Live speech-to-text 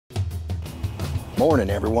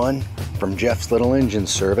Morning everyone, from Jeff's Little Engine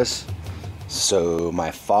Service. So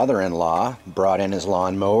my father-in-law brought in his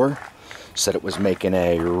lawnmower, said it was making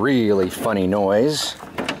a really funny noise,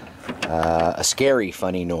 a scary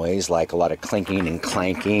funny noise, like a lot of clinking and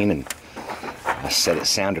clanking, and I said it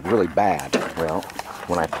sounded really bad. Well,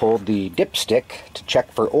 when I pulled the dipstick to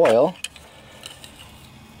check for oil,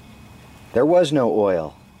 there was no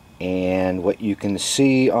oil. And what you can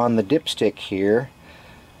see on the dipstick here,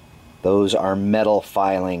 those are metal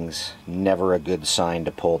filings. Never a good sign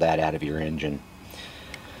to pull that out of your engine.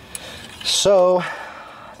 So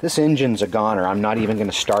this engine's a goner. I'm not even going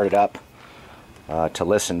to start it up to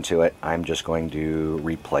listen to it. I'm just going to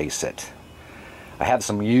replace it. I have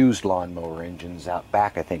some used lawnmower engines out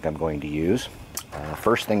back I think I'm going to use.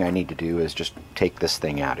 First thing I need to do is just take this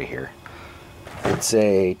thing out of here. It's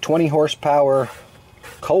a 20 horsepower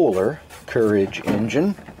Kohler Courage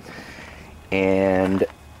engine, and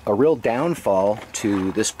a real downfall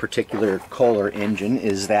to this particular Kohler engine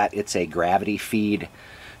is that it's a gravity feed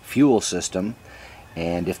fuel system,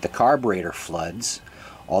 and if the carburetor floods,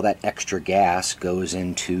 all that extra gas goes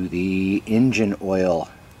into the engine oil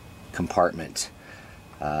compartment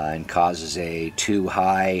and causes a too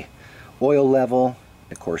high oil level.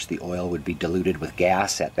 Of course, the oil would be diluted with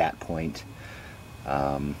gas at that point.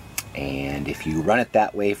 And if you run it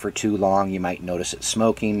that way for too long, you might notice it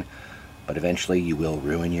smoking, but eventually you will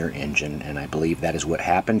ruin your engine, and I believe that is what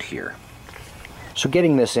happened here. So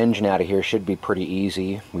getting this engine out of here should be pretty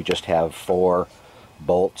easy. We just have 4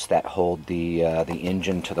 bolts that hold the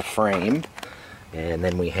engine to the frame, and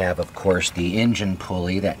then we have, of course, the engine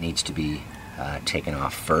pulley that needs to be taken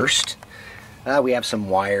off first. We have some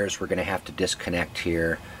wires we're going to have to disconnect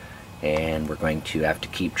here, and we're going to have to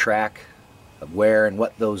keep track of where and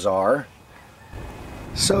what those are.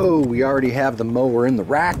 So we already have the mower in the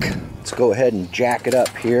rack. Let's go ahead and jack it up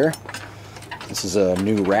here. This is a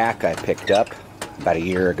new rack I picked up about a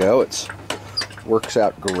year ago. It works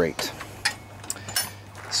out great.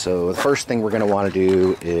 So the first thing we're going to want to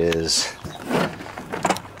do is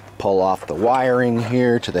pull off the wiring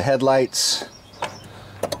here to the headlights,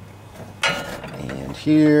 and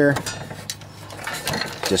here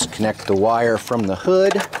disconnect the wire from the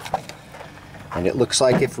hood. And it looks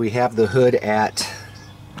like if we have the hood at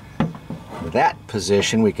that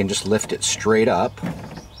position, we can just lift it straight up.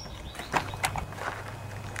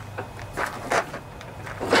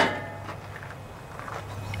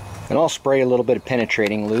 And I'll spray a little bit of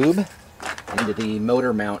penetrating lube into the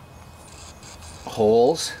motor mount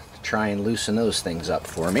holes to try and loosen those things up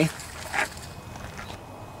for me.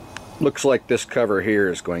 Looks like this cover here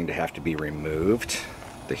is going to have to be removed,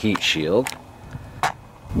 the heat shield.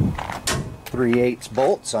 3/8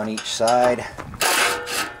 bolts on each side.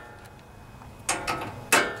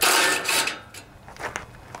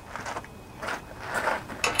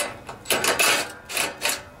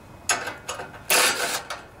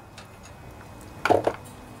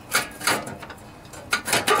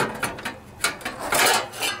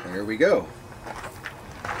 There we go.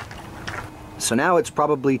 So now it's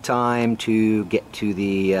probably time to get to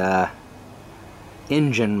the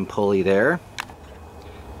engine pulley there.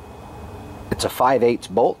 It's a 5/8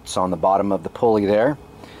 bolts on the bottom of the pulley there.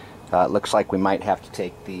 It looks like we might have to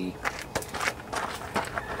take the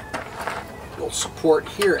little support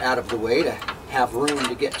here out of the way to have room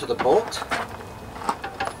to get to the bolt.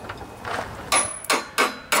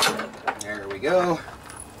 There we go.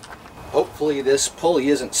 Hopefully this pulley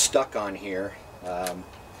isn't stuck on here.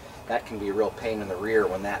 That can be a real pain in the rear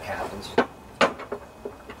when that happens.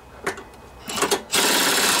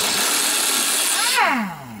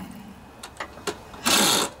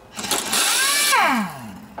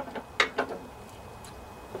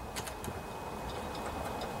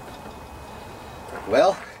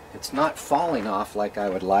 Well, it's not falling off like I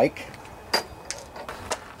would like. Should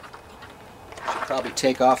probably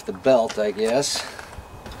take off the belt, I guess.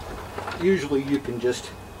 Usually you can just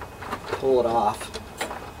pull it off.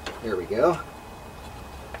 There we go.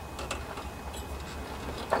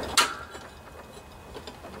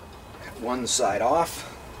 One side off.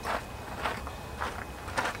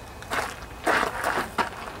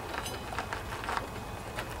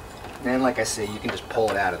 And like I say, you can just pull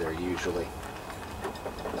it out of there usually.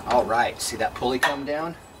 Alright, see that pulley come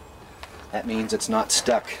down? That means it's not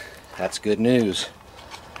stuck. That's good news.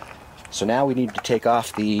 So now we need to take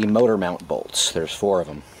off the motor mount bolts. There's 4 of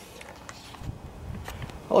them.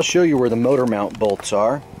 I'll show you where the motor mount bolts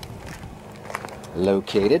are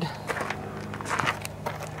located.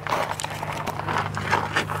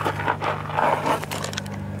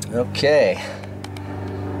 Okay,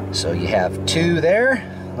 so you have 2 there.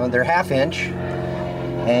 Well, they're 1/2 inch.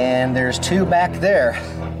 And there's two back there.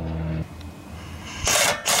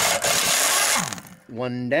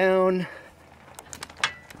 One down.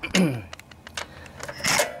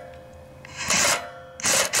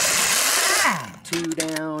 Two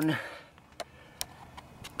down.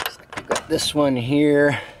 I've got this one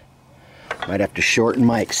here. Might have to shorten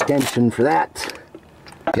my extension for that.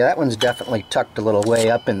 Yeah, that one's definitely tucked a little way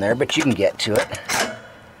up in there, but you can get to it.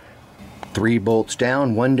 3 bolts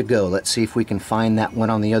down, 1 to go. Let's see if we can find that one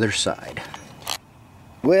on the other side.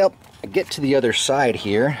 Well, I get to the other side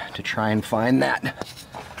here to try and find that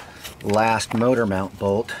last motor mount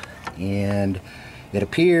bolt, and it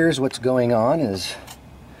appears what's going on is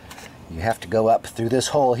you have to go up through this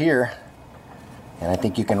hole here, and I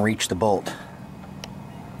think you can reach the bolt.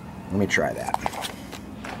 Let me try that.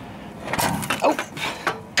 Oh!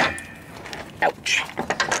 Ouch!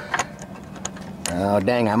 Oh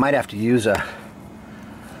dang, I might have to use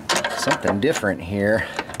something different here.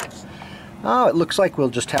 Oh, it looks like we'll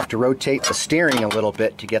just have to rotate the steering a little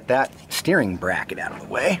bit to get that steering bracket out of the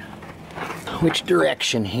way. Which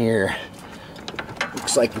direction here?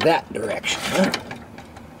 Looks like that direction, huh?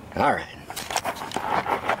 Alright.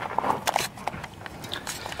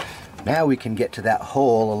 Now we can get to that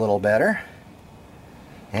hole a little better.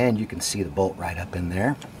 And you can see the bolt right up in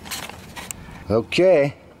there.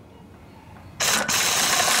 Okay.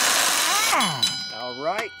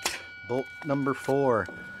 Alright. Bolt number 4.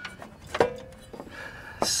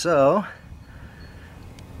 So,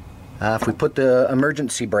 if we put the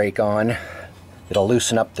emergency brake on, it'll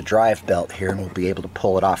loosen up the drive belt here and we'll be able to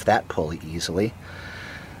pull it off that pulley easily.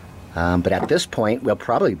 But at this point, we'll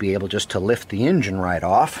probably be able just to lift the engine right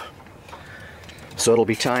off. So it'll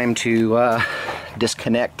be time to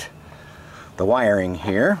disconnect the wiring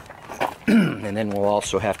here. And then we'll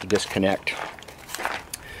also have to disconnect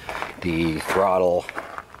the throttle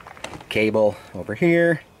cable over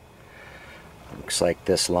here. Looks like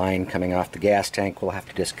this line coming off the gas tank we'll have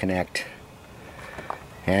to disconnect.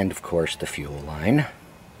 And of course the fuel line.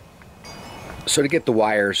 So to get the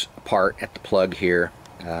wires apart at the plug here,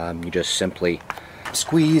 you just simply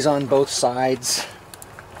squeeze on both sides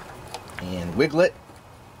and wiggle it,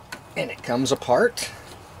 and it comes apart.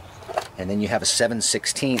 And then you have a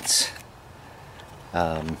 7/16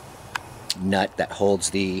 nut that holds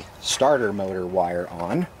the starter motor wire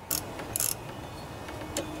on.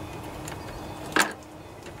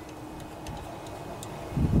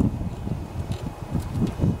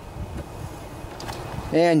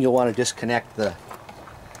 And you'll want to disconnect the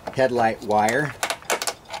headlight wire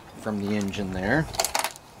from the engine there.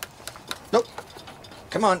 Nope.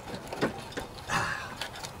 Come on.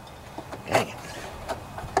 Dang it.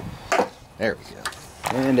 There we go.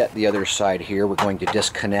 And at the other side here, we're going to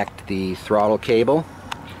disconnect the throttle cable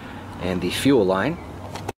and the fuel line.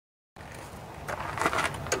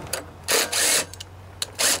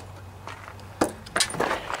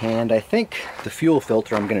 And I think the fuel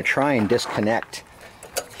filter I'm going to try and disconnect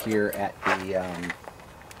here at the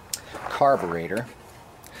carburetor.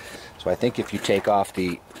 So I think if you take off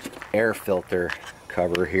the air filter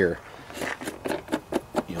cover here,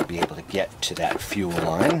 you'll be able to get to that fuel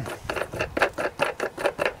line.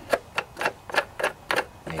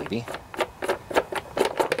 Maybe.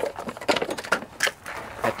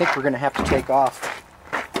 I think we're going to have to take off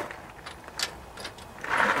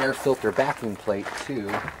the air filter vacuum plate too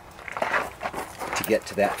to get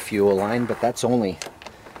to that fuel line, but that's only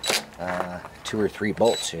 2 or 3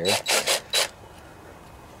 bolts here.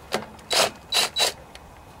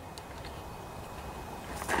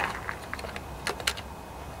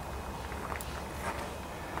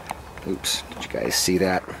 Oops, did you guys see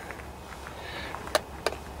that?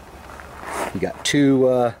 You got two,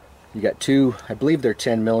 I believe they're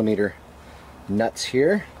 10mm nuts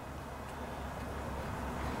here.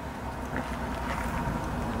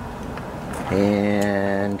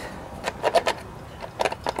 And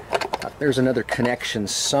there's another connection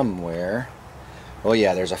somewhere. Oh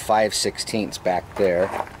yeah, there's a 5/16 back there.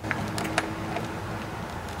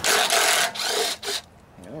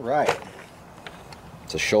 Alright.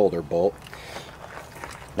 It's a shoulder bolt.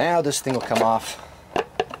 Now this thing will come off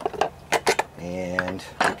and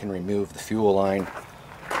we can remove the fuel line.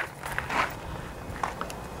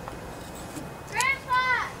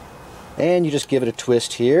 Grandpa! And you just give it a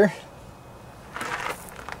twist here.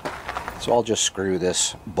 So I'll just screw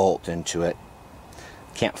this bolt into it.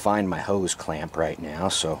 Can't find my hose clamp right now,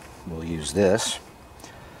 so we'll use this.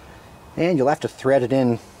 And you'll have to thread it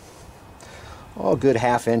in a good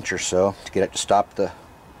 1/2 inch or so to get it to stop the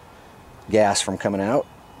gas from coming out.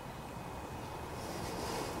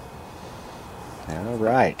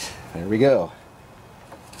 Alright, there we go.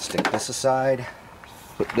 Stick this aside,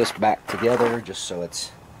 put this back together just so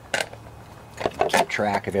it's keep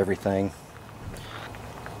track of everything.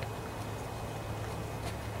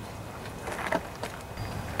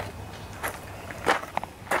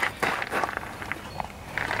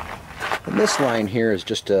 And this line here is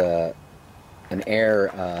just an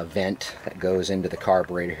air vent that goes into the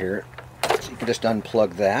carburetor here. So you can just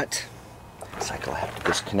unplug that. Looks like I'll have to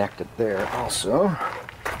disconnect it there also.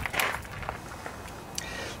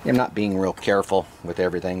 I'm not being real careful with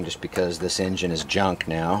everything just because this engine is junk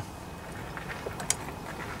now.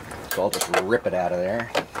 So I'll just rip it out of there.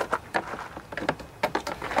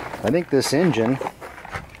 I think this engine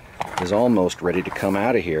is almost ready to come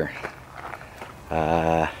out of here.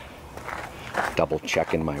 Double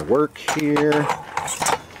checking my work here.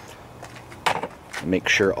 Make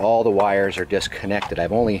sure all the wires are disconnected.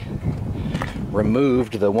 I've only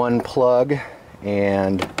removed the one plug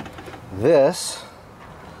and this,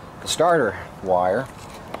 the starter wire,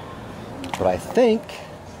 but I think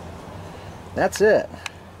that's it.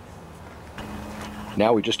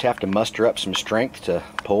 Now we just have to muster up some strength to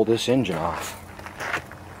pull this engine off.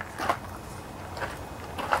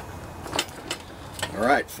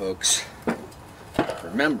 Alright folks,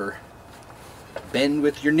 remember, bend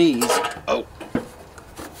with your knees. Oh!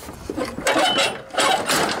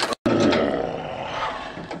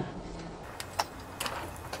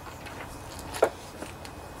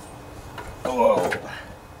 Whoa!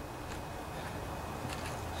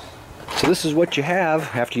 So this is what you have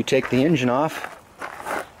after you take the engine off.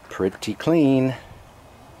 Pretty clean.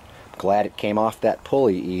 Glad it came off that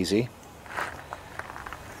pulley easy.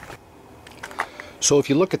 So if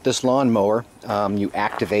you look at this lawnmower, you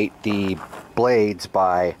activate the blades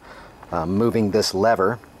by moving this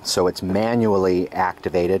lever, so it's manually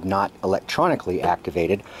activated, not electronically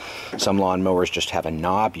activated. Some lawnmowers just have a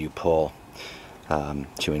knob you pull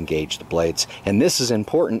to engage the blades, and this is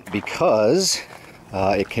important because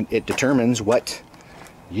it determines what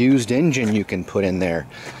used engine you can put in there.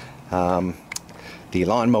 The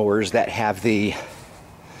lawnmowers that have the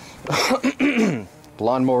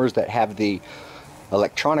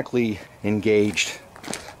electronically engaged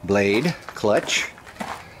blade clutch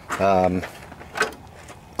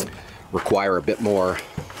require a bit more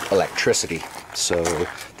electricity, so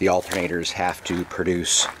the alternators have to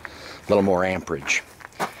produce a little more amperage.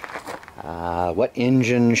 What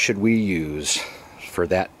engine should we use for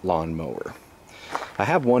that lawnmower? I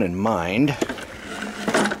have one in mind.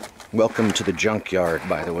 Welcome to the junkyard,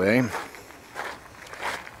 by the way.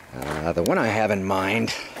 The one I have in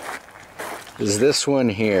mind is this one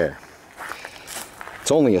here.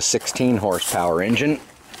 It's only a 16 horsepower engine,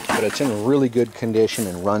 but it's in really good condition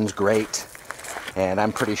and runs great, and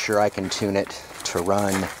I'm pretty sure I can tune it to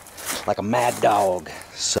run like a mad dog.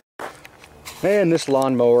 And this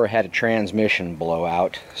lawnmower had a transmission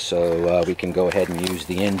blowout, so we can go ahead and use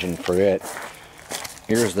the engine for it.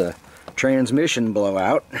 Here's the transmission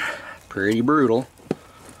blowout. Pretty brutal.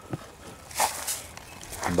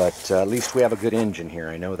 But at least we have a good engine here,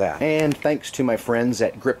 I know that. And thanks to my friends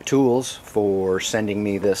at Grip Tools for sending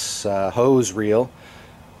me this hose reel.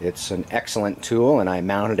 It's an excellent tool, and I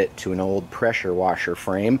mounted it to an old pressure washer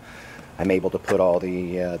frame. I'm able to put all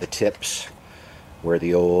the tips where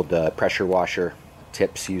the old pressure washer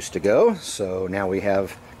tips used to go. So now we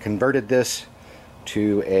have converted this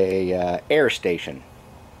to a air station.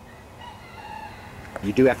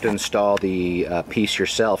 You do have to install the piece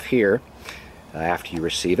yourself here after you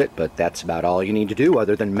receive it, but that's about all you need to do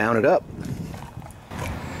other than mount it up.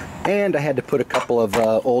 And I had to put a couple of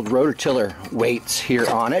old rototiller weights here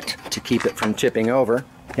on it to keep it from tipping over,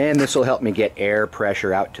 and this will help me get air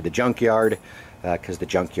pressure out to the junkyard, because the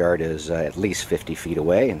junkyard is at least 50 feet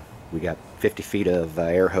away, and we got 50 feet of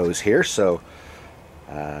air hose here, so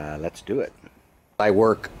let's do it. I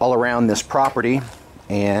work all around this property,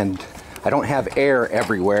 and I don't have air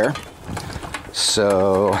everywhere,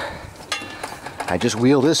 so I just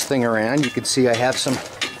wheel this thing around. You can see I have some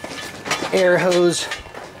air hose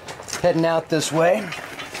heading out this way.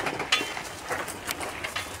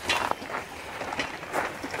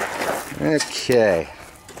 Okay.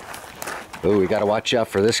 Oh, we gotta watch out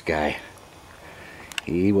for this guy.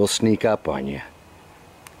 He will sneak up on you.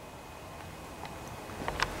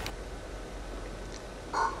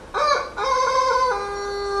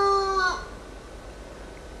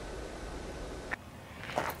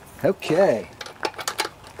 Okay.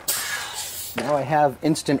 Now I have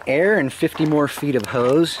instant air and 50 more feet of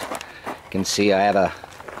hose. You can see I have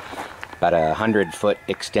about a 100-foot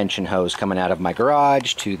extension hose coming out of my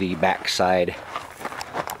garage to the back side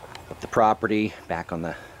of the property, back on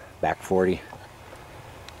the back 40.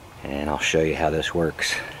 And I'll show you how this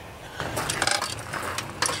works.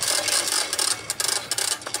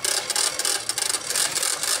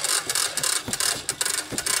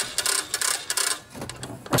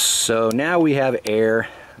 So now we have air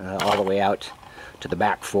all the way out to the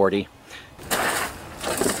back 40.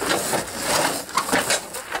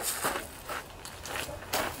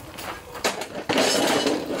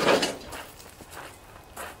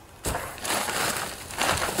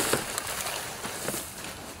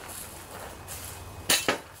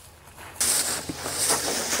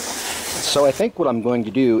 So I think what I'm going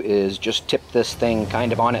to do is just tip this thing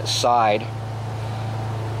kind of on its side.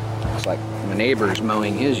 Looks like my neighbor's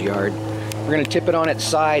mowing his yard. We're going to tip it on its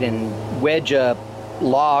side and wedge a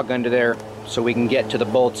log under there so we can get to the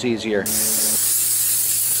bolts easier.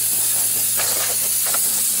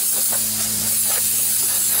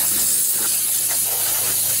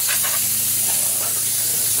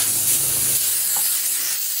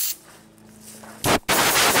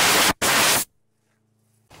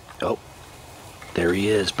 Oh, there he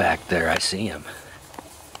is back there. I see him.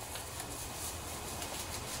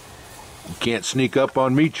 You can't sneak up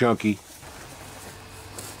on me, Chunky.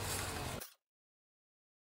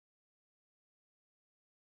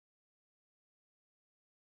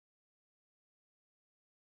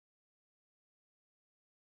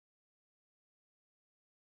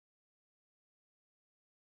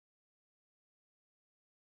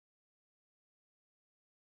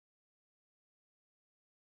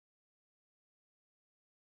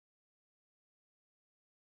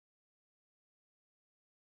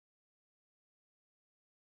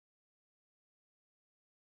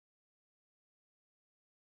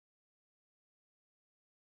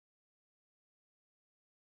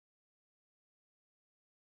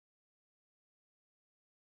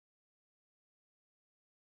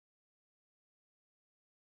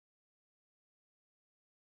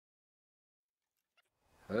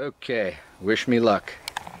 Okay, wish me luck.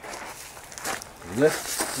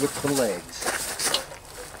 Lift with the legs.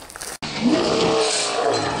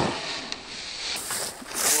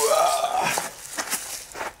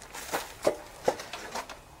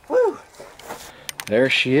 Woo! There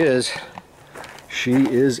she is. She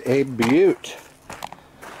is a beaut.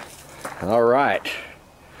 All right.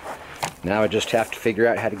 Now I just have to figure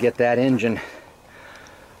out how to get that engine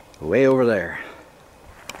way over there.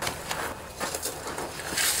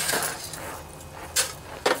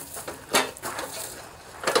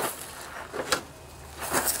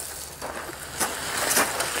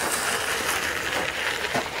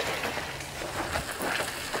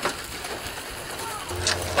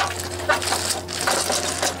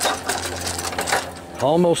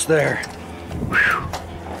 Almost there. Whew.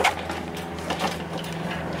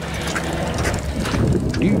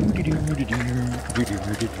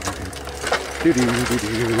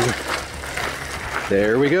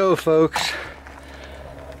 There we go, folks.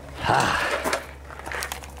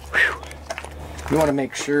 You want to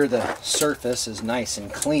make sure the surface is nice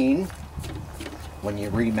and clean when you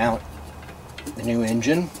remount the new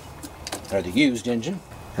engine, or the used engine.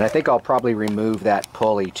 And I think I'll probably remove that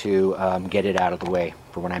pulley to get it out of the way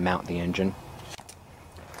for when I mount the engine.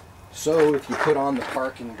 So if you put on the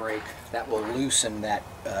parking brake, that will loosen that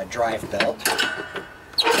drive belt.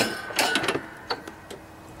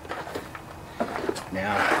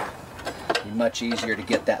 Now, it'll be much easier to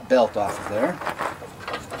get that belt off of there.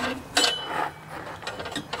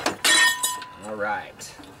 All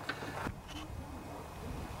right.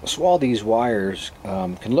 So all these wires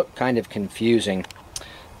can look kind of confusing,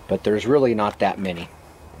 but there's really not that many.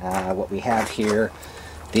 What we have here,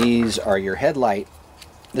 these are your headlight.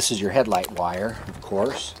 This is your headlight wire, of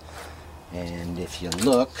course. And if you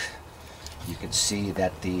look, you can see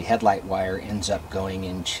that the headlight wire ends up going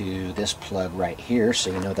into this plug right here, so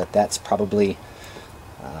you know that that's probably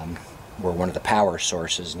where one of the power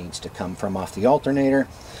sources needs to come from off the alternator.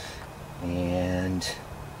 And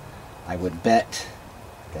I would bet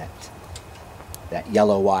that that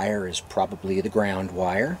yellow wire is probably the ground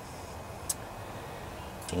wire.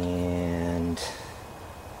 And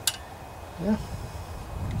yeah,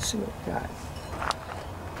 let's see what we got.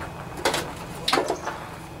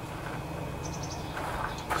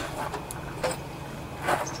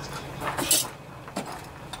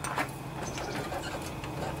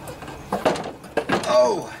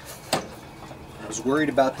 Oh, I was worried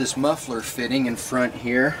about this muffler fitting in front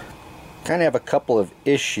here. Kind of have a couple of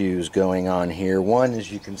issues going on here. One, as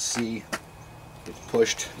you can see,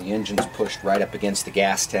 the engine's pushed right up against the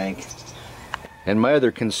gas tank. And my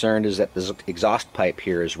other concern is that this exhaust pipe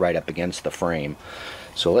here is right up against the frame.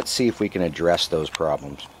 So let's see if we can address those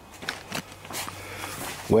problems.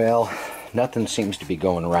 Well, nothing seems to be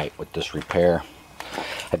going right with this repair.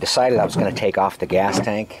 I decided I was going to take off the gas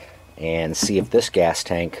tank and see if this gas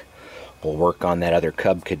tank will work on that other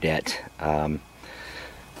Cub Cadet.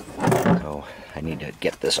 So I need to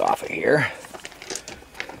get this off of here.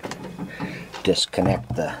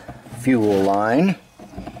 Disconnect the fuel line.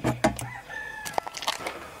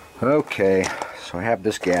 Okay, so I have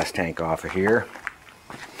this gas tank off of here.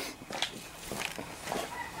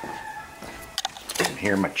 And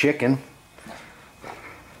here my chicken.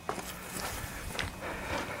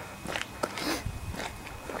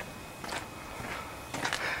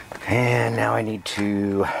 And now I need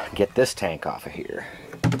to get this tank off of here.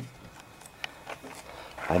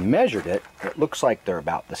 I measured it. It looks like they're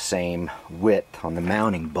about the same width on the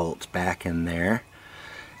mounting bolts back in there.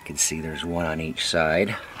 You can see there's one on each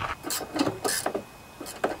side.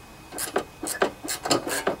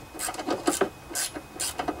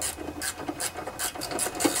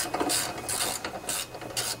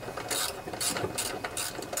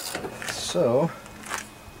 So,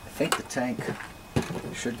 I think the tank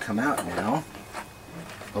should come out now,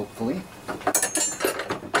 hopefully.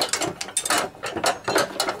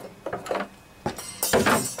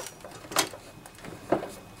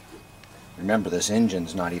 Remember, this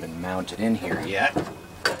engine's not even mounted in here yet.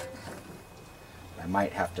 I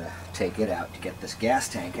might have to take it out to get this gas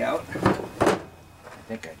tank out. I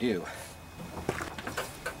think I do.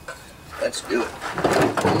 Let's do it.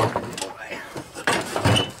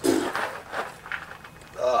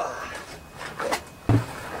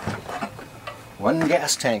 One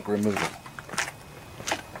gas tank removal.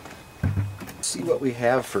 Let's see what we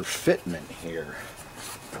have for fitment here.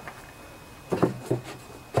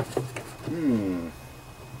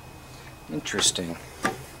 Interesting.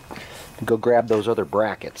 Go grab those other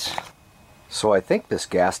brackets. So I think this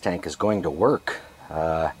gas tank is going to work.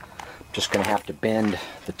 Just going to have to bend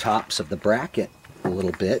the tops of the bracket a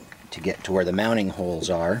little bit to get to where the mounting holes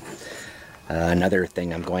are. Another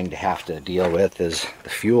thing I'm going to have to deal with is the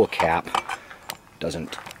fuel cap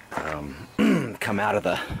doesn't come out of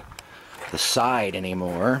the side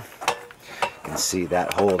anymore. You can see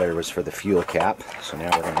that hole there was for the fuel cap. So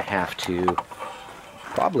now we're going to have to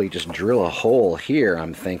probably just drill a hole here,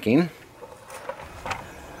 I'm thinking.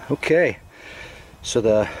 Okay, so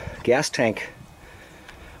the gas tank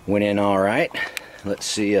went in all right. Let's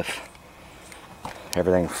see if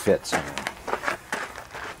everything fits in.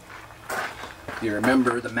 You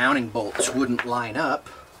remember the mounting bolts wouldn't line up.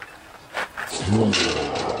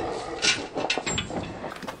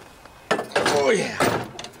 Oh yeah.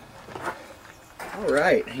 All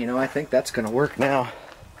right, you know, I think that's going to work now.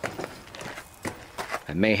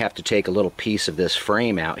 I may have to take a little piece of this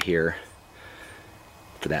frame out here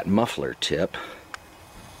for that muffler tip.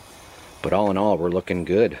 But all in all, we're looking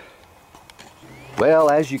good. Well,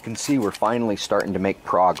 as you can see, we're finally starting to make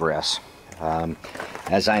progress.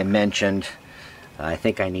 As I mentioned, I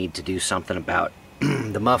think I need to do something about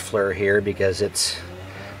the muffler here because the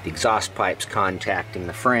exhaust pipe's contacting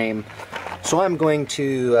the frame. So I'm going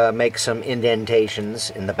to make some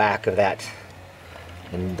indentations in the back of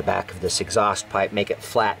this exhaust pipe, make it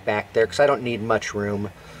flat back there because I don't need much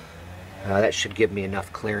room. That should give me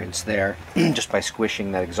enough clearance there just by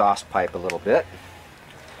squishing that exhaust pipe a little bit.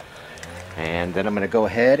 And then I'm going to go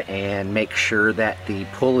ahead and make sure that the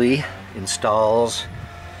pulley installs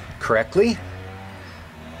correctly,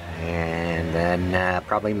 and then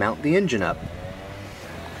probably mount the engine up.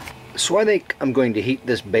 So I think I'm going to heat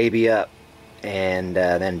this baby up and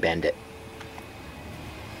then bend it.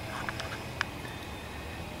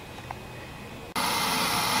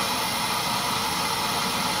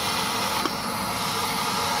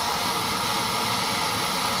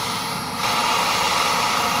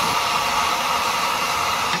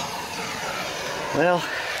 Well,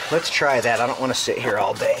 let's try that. I don't want to sit here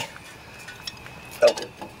all day. Oh.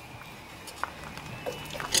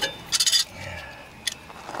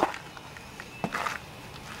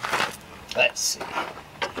 Let's see.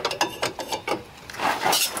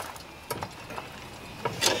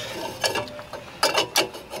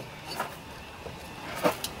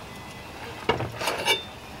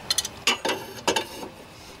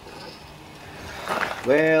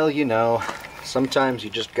 Well, you know, sometimes you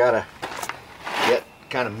just gotta get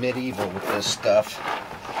kind of medieval with this stuff.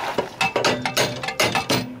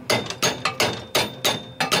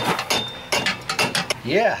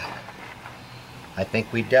 Yeah, I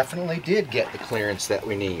think we definitely did get the clearance that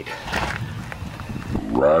we need.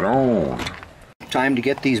 Right on. Time to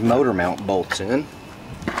get these motor mount bolts in.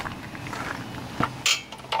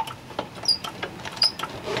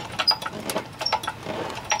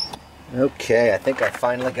 Okay, I think I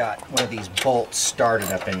finally got one of these bolts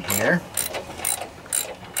started up in here.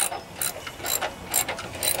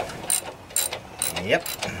 Yep.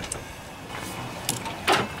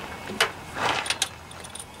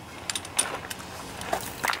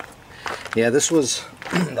 Yeah, this was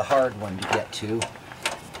the hard one to get to.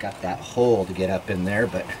 Got that hole to get up in there,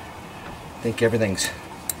 but I think everything's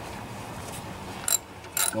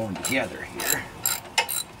going together here.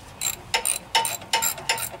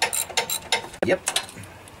 Yep.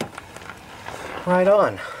 Right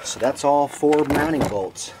on. So that's all 4 mounting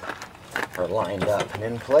bolts are lined up and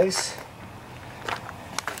in place.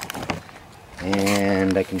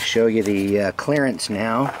 And I can show you the clearance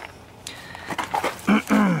now.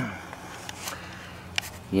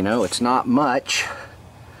 You know, it's not much,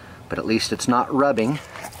 but at least it's not rubbing.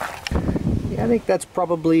 Yeah, I think that's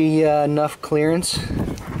probably enough clearance.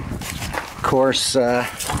 Of course,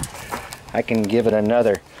 I can give it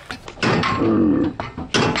another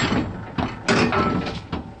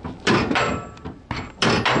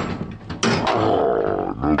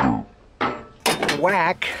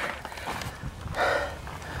whack.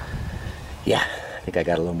 Yeah, I think I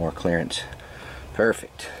got a little more clearance.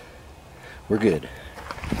 Perfect. We're good.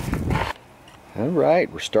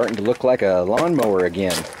 Alright, we're starting to look like a lawnmower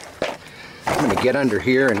again. I'm going to get under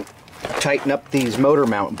here and tighten up these motor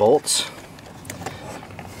mount bolts.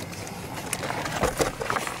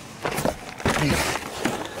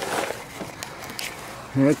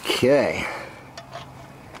 Okay.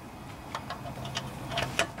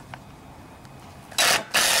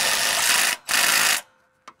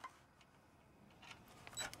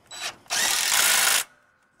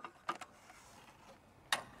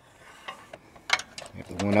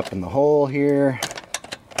 Get one up in the hole here.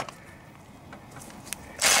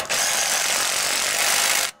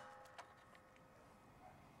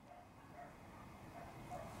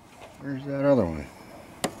 Where's that other one?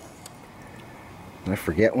 Did I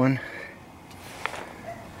forget one?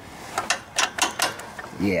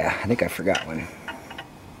 Yeah, I think I forgot one.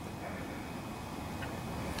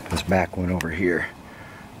 This back one over here.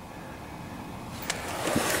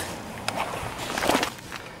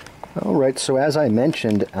 Alright, so as I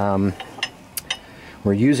mentioned,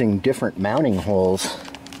 we're using different mounting holes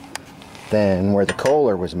than where the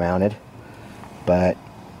Kohler was mounted, but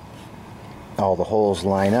all the holes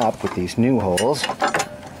line up with these new holes.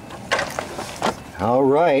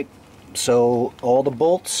 Alright, so all the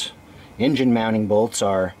bolts, engine mounting bolts,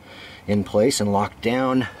 are in place and locked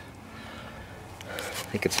down. I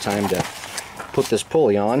think it's time to put this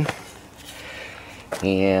pulley on.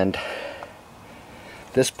 And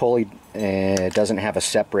this pulley doesn't have a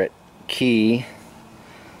separate key.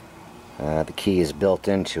 The key is built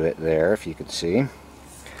into it there, if you could see.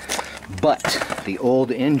 But the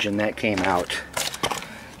old engine that came out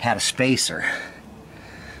had a spacer.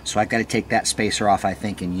 So I've got to take that spacer off, I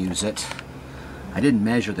think, and use it. I didn't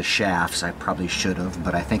measure the shafts. I probably should have,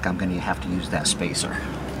 but I think I'm going to have to use that spacer.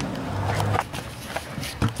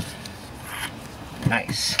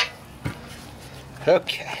 Nice.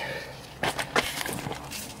 Okay.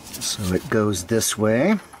 So it goes this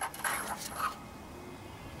way.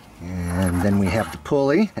 And then we have the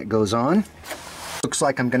pulley that goes on. Looks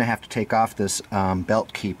like I'm going to have to take off this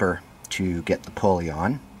belt keeper to get the pulley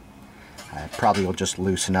on. I probably will just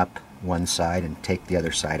loosen up one side and take the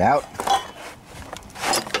other side out.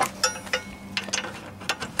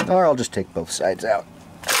 Or I'll just take both sides out.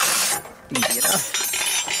 Easy enough.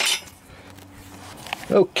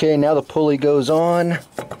 Okay, now the pulley goes on.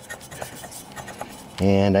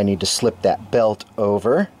 And I need to slip that belt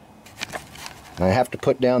over. And I have to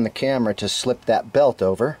put down the camera to slip that belt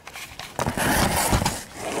over.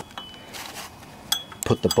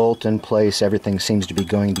 Put the bolt in place. Everything seems to be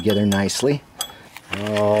going together nicely.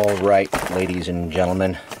 Alright, ladies and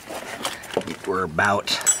gentlemen, we're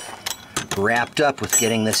about wrapped up with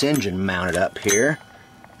getting this engine mounted up here.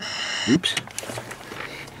 Oops.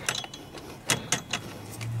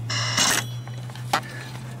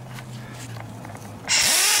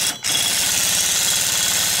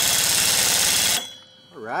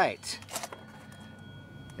 Alright.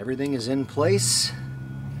 Everything is in place.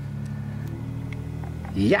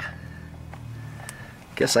 Yeah.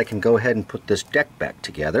 Guess I can go ahead and put this deck back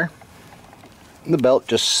together. The belt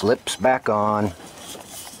just slips back on.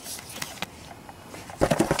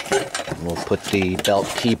 We'll put the belt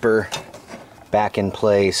keeper back in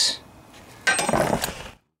place.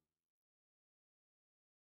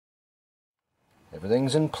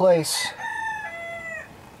 Everything's in place.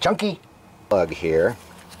 Chunky! Plug here.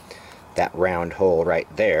 That round hole right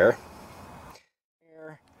there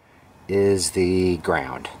is the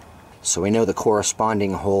ground. So we know the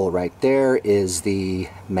corresponding hole right there is the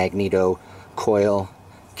magneto coil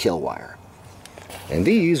kill wire. And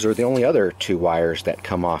these are the only other 2 wires that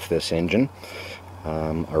come off this engine,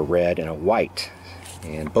 a red and a white.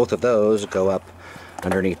 And both of those go up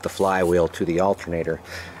underneath the flywheel to the alternator.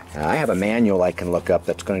 I have a manual I can look up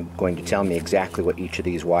that's going to tell me exactly what each of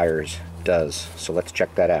these wires does. So let's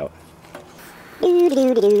check that out.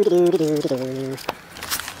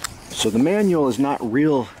 So the manual is not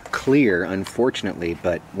real clear, unfortunately,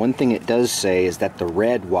 but one thing it does say is that the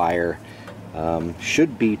red wire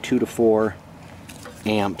should be 2 to 4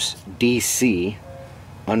 amps DC,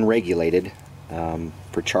 unregulated,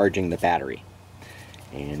 for charging the battery.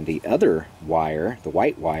 And the other wire, the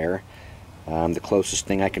white wire, the closest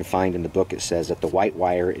thing I can find in the book, it says that the white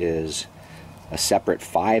wire is a separate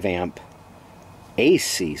 5 amp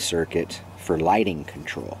AC circuit for lighting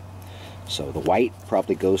control. So the white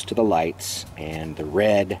probably goes to the lights, and the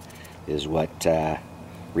red is what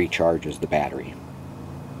recharges the battery.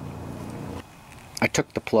 I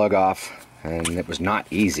took the plug off, and it was not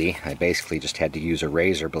easy. I basically just had to use a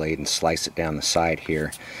razor blade and slice it down the side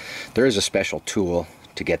here. There is a special tool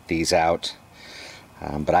to get these out,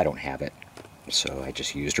 but I don't have it, so I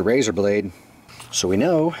just used a razor blade. So we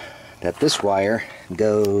know that this wire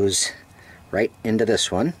goes right into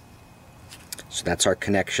this one, so that's our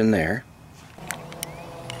connection there.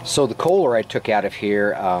 So the Kohler I took out of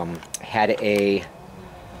here had a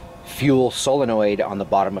fuel solenoid on the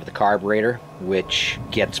bottom of the carburetor, which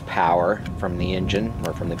gets power from the engine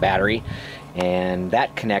or from the battery, and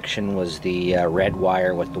that connection was the red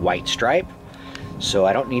wire with the white stripe. So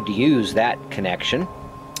I don't need to use that connection.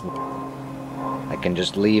 I can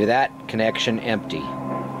just leave that connection empty.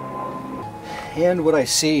 And what I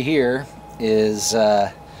see here is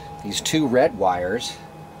these 2 red wires.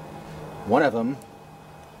 One of them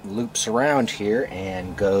loops around here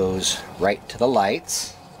and goes right to the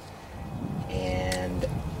lights, and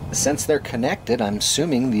since they're connected, I'm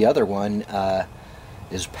assuming the other one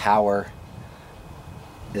is power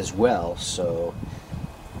as well. So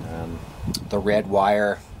the red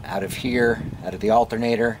wire out of here, out of the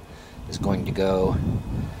alternator, is going to go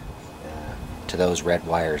to those red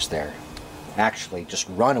wires there. Actually, just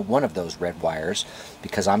run one of those red wires,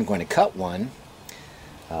 because I'm going to cut one,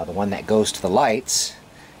 the one that goes to the lights,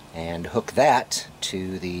 and hook that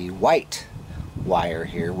to the white wire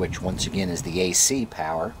here, which once again is the AC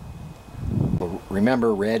power.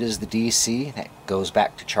 Remember, red is the DC that goes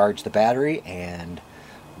back to charge the battery, and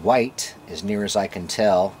white, as near as I can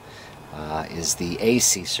tell, is the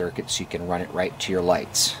AC circuit, so you can run it right to your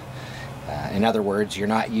lights. In other words, you're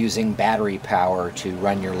not using battery power to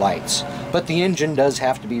run your lights, but the engine does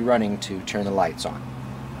have to be running to turn the lights on.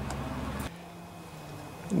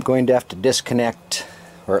 I'm going to have to disconnect,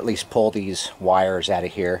 or at least pull these wires out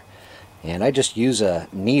of here, and I just use a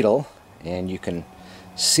needle, and you can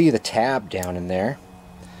see the tab down in there,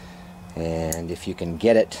 and if you can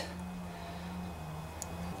get it,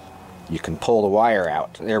 you can pull the wire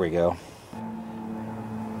out. There we go.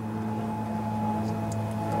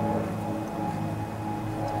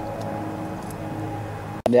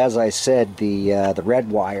 And as I said, the red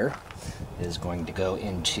wire is going to go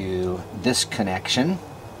into this connection,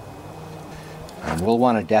 and we'll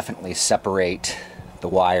want to definitely separate the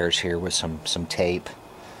wires here with some tape.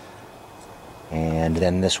 And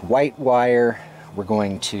then this white wire we're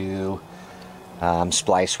going to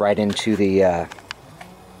splice right into the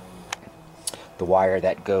wire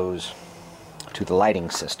that goes to the lighting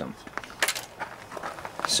system.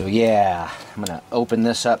 So yeah, I'm going to open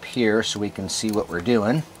this up here so we can see what we're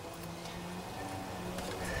doing.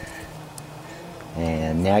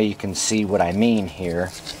 And now you can see what I mean here.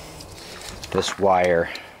 This wire,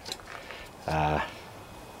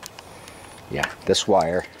 this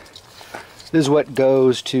wire is what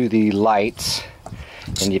goes to the lights,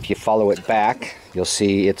 and if you follow it back, you'll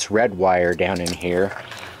see it's red wire down in here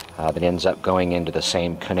that ends up going into the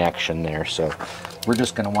same connection there. So we're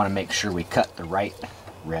just going to want to make sure we cut the right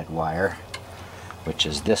red wire, which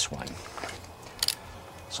is this one.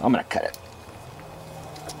 So I'm going to cut it.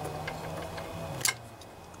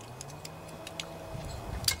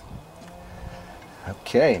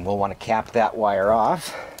 Okay, and we'll want to cap that wire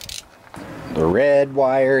off. The red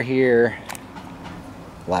wire here,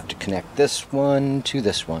 we'll have to connect this one to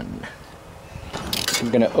this one.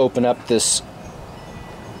 I'm going to open up this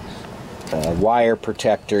wire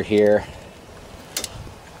protector here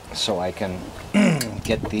so I can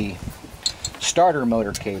get the starter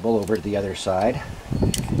motor cable over to the other side.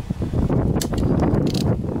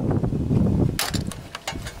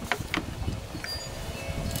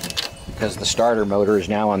 Because the starter motor is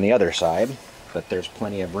now on the other side, but there's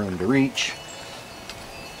plenty of room to reach.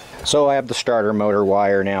 So I have the starter motor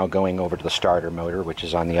wire now going over to the starter motor, which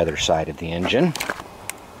is on the other side of the engine.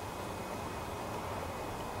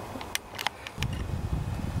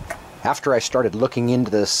 After I started looking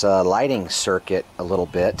into this lighting circuit a little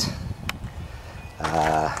bit,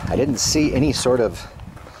 I didn't see any sort of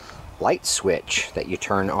light switch that you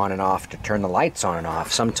turn on and off to turn the lights on and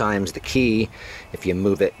off. Sometimes the key, if you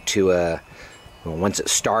move it to a, well, once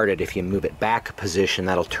it's started, if you move it back a position,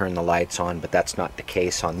 that'll turn the lights on, but that's not the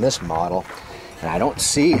case on this model. And I don't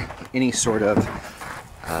see any sort of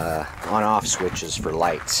on-off switches for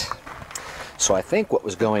lights. So I think what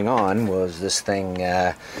was going on was this thing,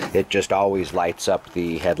 it just always lights up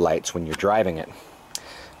the headlights when you're driving it.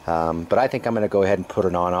 But I think I'm going to go ahead and put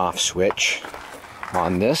an on-off switch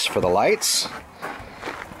on this for the lights.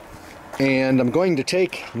 And I'm going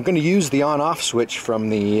to use the on-off switch from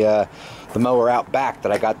the mower out back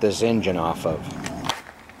that I got this engine off of.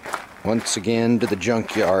 Once again to the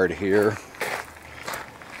junkyard here.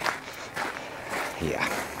 Yeah,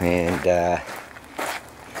 and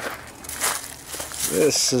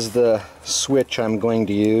this is the switch I'm going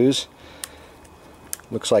to use.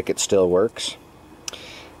 Looks like it still works.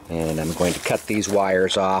 And I'm going to cut these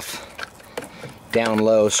wires off down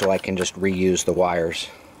low so I can just reuse the wires.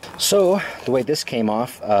 So the way this came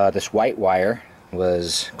off, this white wire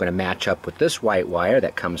was going to match up with this white wire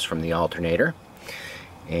that comes from the alternator,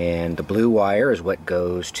 and the blue wire is what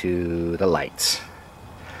goes to the lights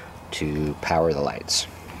to power the lights.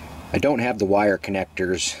 I don't have the wire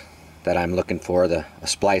connectors that I'm looking for, a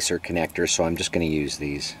splicer connector, so I'm just going to use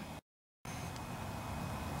these.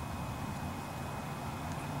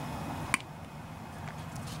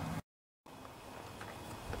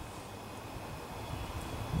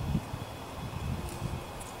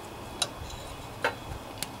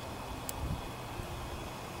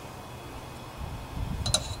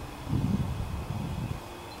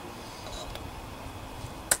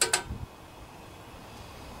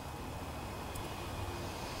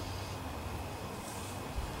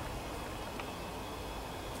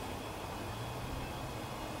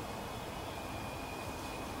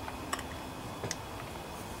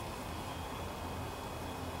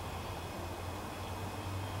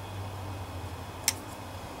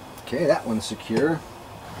 Okay, that one's secure.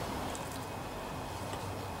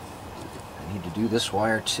 I need to do this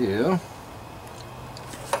wire too.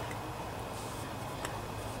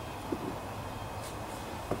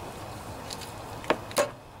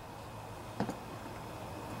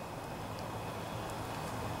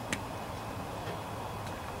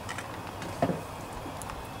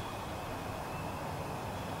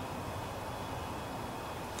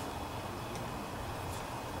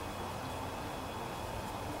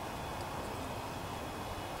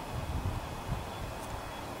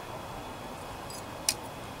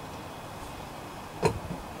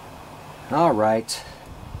 Alright,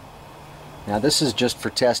 now this is just for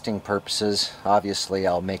testing purposes. Obviously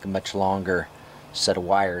I'll make a much longer set of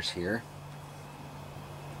wires here.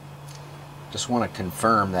 Just want to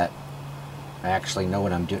confirm that I actually know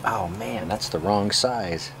what I'm doing. Oh man, that's the wrong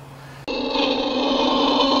size.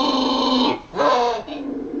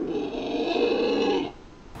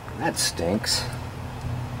 That stinks.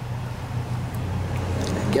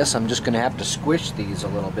 I guess I'm just going to have to squish these a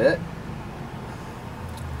little bit.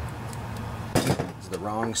 The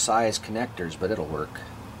wrong size connectors, but it'll work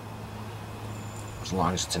as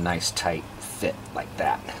long as it's a nice tight fit like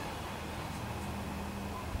that.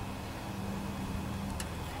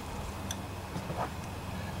 I'm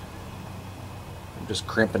just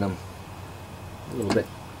crimping them a little bit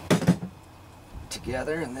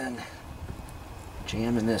together and then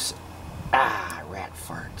jamming this. Ah, rat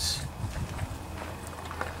farts.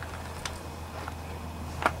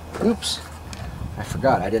 Oops, I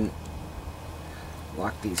forgot I didn't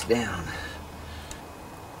lock these down.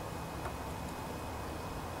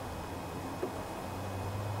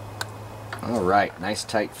 Alright, nice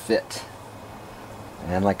tight fit.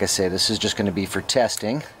 And like I say, this is just going to be for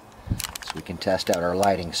testing, so we can test out our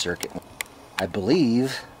lighting circuit. I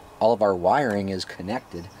believe all of our wiring is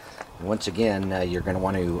connected. And once again, you're going to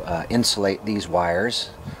want to insulate these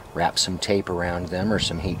wires, wrap some tape around them or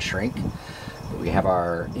some heat shrink. We have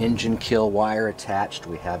our engine kill wire attached.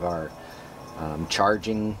 We have our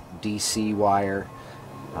charging DC wire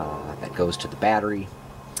that goes to the battery,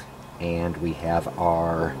 and we have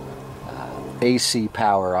our AC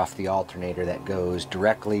power off the alternator that goes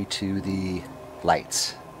directly to the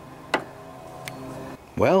lights.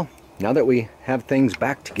 Well, now that we have things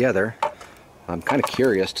back together, I'm kind of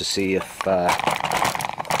curious to see if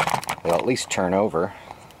they'll at least turn over.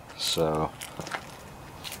 So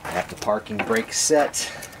I have the parking brake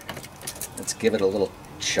set. Let's give it a little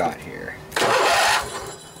shot here.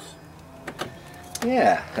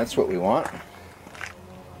 Yeah, that's what we want.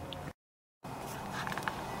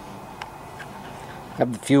 I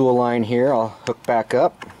have the fuel line here. I'll hook back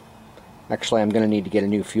up. Actually, I'm going to need to get a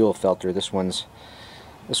new fuel filter. This one's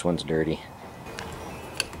This one's dirty.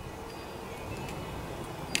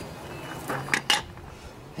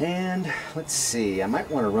 And let's see, I might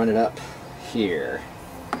want to run it up here,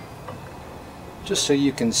 just so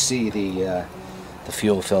you can see the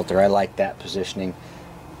fuel filter. I like that positioning.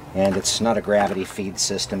 And it's not a gravity feed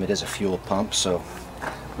system, it is a fuel pump, so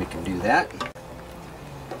we can do that.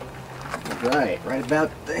 Right about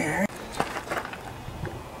there.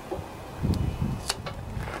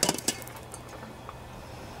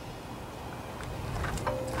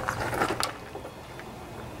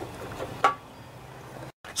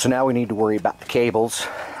 So now we need to worry about the cables,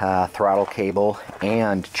 throttle cable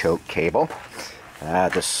and choke cable.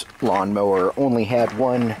 This lawnmower only had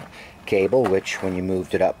one cable, which when you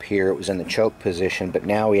moved it up here it was in the choke position, but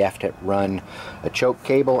now we have to run a choke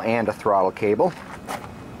cable and a throttle cable.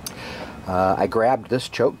 I grabbed this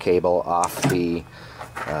choke cable off the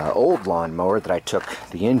old lawnmower that I took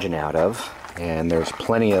the engine out of, and there's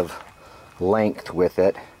plenty of length with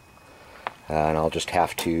it, and I'll just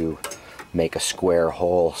have to make a square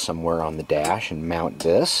hole somewhere on the dash and mount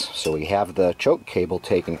this. So we have the choke cable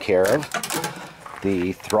taken care of.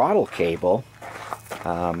 The throttle cable,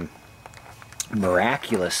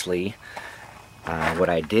 miraculously, what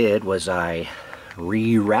I did was I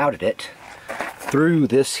rerouted it through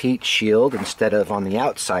this heat shield instead of on the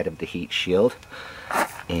outside of the heat shield,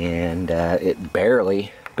 and it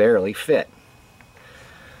barely fit.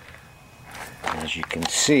 As you can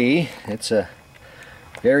see, it's a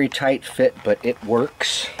very tight fit, but it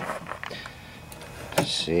works.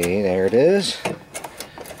 See, there it is.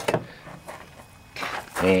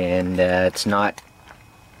 And it's not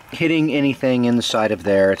hitting anything inside of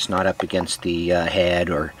there. It's not up against the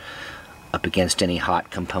head or up against any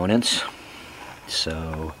hot components.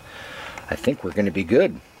 So I think we're going to be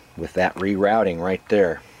good with that rerouting right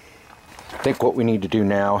there. I think what we need to do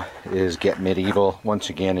now is get medieval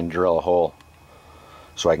once again and drill a hole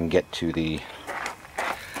so I can get to the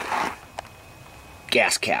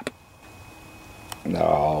gas cap.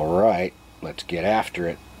 Alright, let's get after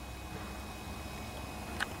it.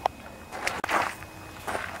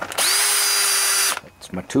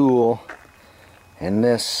 That's my tool, and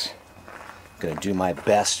this, I'm going to do my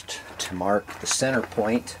best to mark the center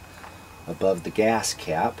point above the gas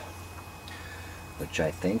cap, which I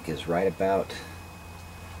think is right about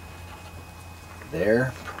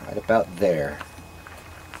there, right about there.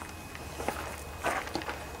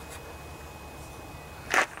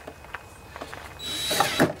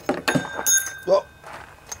 Whoa,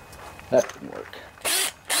 that didn't work.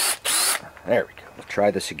 There we go. We'll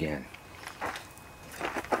try this again.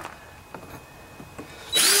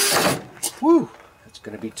 Woo! That's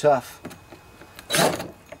going to be tough.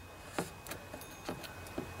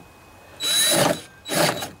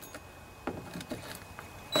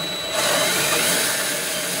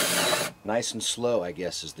 Nice and slow, I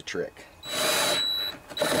guess, is the trick.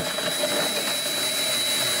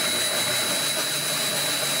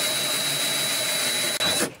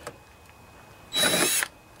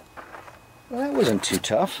 Well, that wasn't too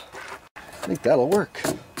tough. I think that'll work.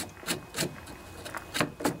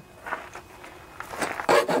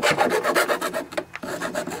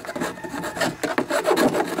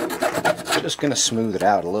 Just going to smooth it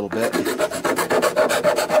out a little bit.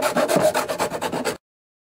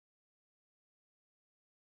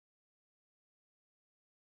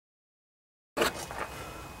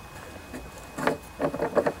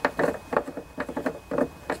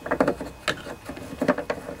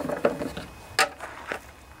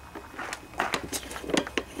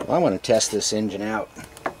 I want to test this engine out.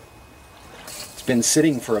 It's been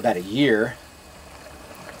sitting for about a year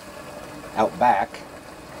out back.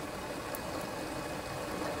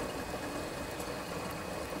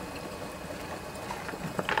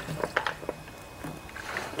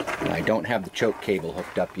 I don't have the choke cable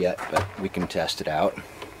hooked up yet, but we can test it out.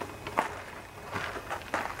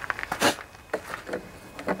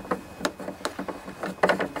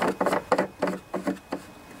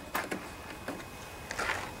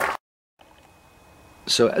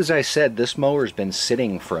 So as I said, this mower's been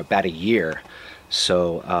sitting for about a year,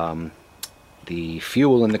 so the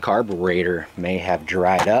fuel in the carburetor may have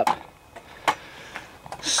dried up.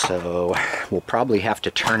 So we'll probably have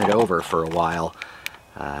to turn it over for a while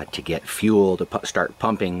to get fuel to start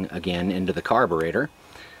pumping again into the carburetor.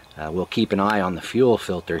 We'll keep an eye on the fuel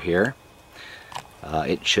filter here.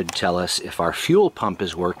 It should tell us if our fuel pump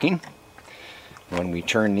is working. When we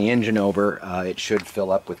turn the engine over, it should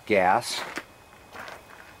fill up with gas.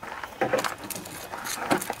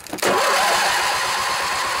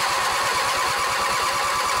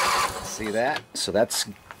 See that? So that's,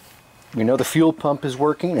 we know the fuel pump is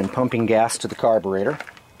working and pumping gas to the carburetor.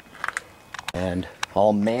 And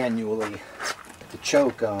I'll manually put the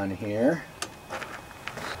choke on here.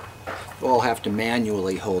 We'll have to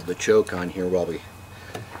manually hold the choke on here while we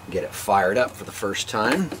get it fired up for the first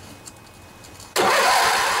time.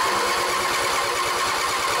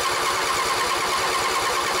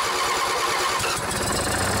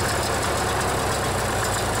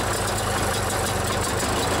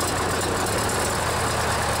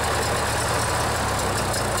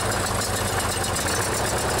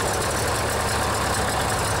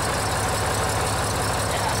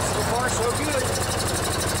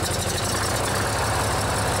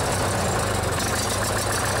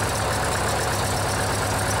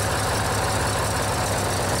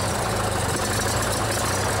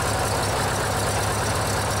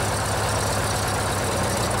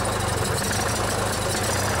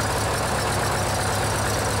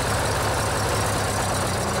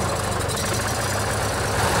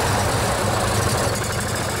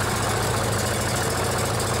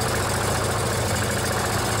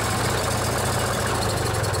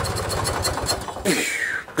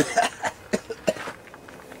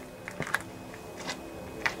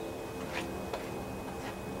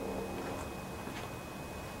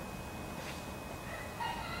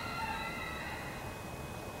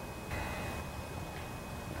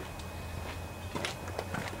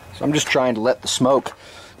 So I'm just trying to let the smoke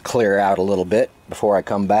clear out a little bit before I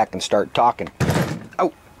come back and start talking.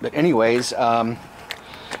 Oh, but anyways,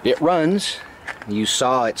 it runs. You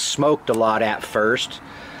saw it smoked a lot at first.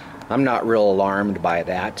 I'm not real alarmed by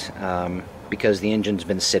that because the engine's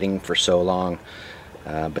been sitting for so long.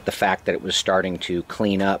 But the fact that it was starting to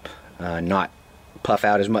clean up, not puff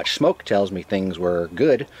out as much smoke, tells me things were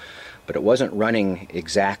good. But it wasn't running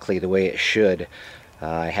exactly the way it should.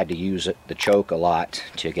 I had to use the choke a lot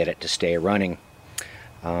to get it to stay running.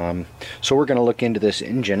 So we're going to look into this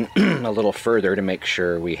engine a little further to make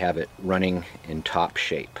sure we have it running in top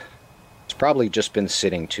shape. It's probably just been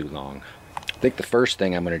sitting too long. I think the first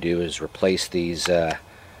thing I'm going to do is replace these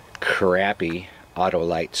crappy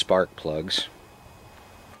Autolite spark plugs.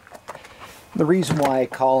 The reason why I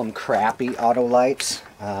call them crappy Autolites,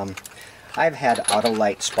 I've had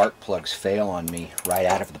Autolite spark plugs fail on me right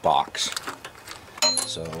out of the box.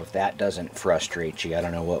 So if that doesn't frustrate you, I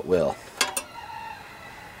don't know what will.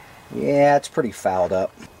 Yeah, it's pretty fouled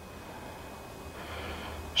up.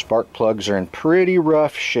 Spark plugs are in pretty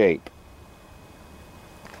rough shape.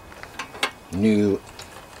 New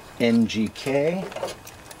NGK,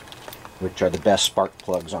 which are the best spark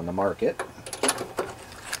plugs on the market.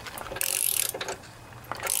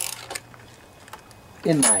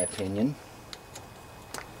 In my opinion.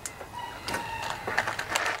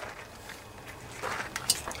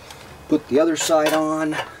 Put the other side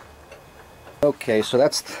on. Okay, so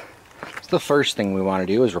that's the first thing we want to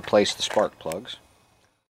do is replace the spark plugs.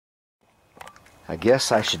 I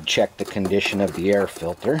guess I should check the condition of the air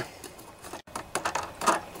filter.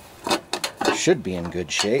 It should be in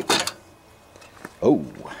good shape. Oh,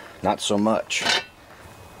 not so much.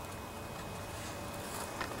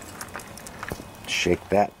 Shake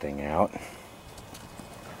that thing out.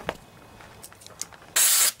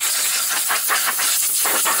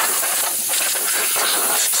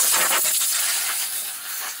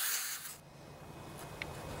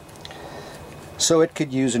 So it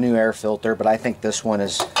could use a new air filter, but I think this one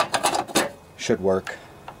should work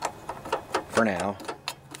for now.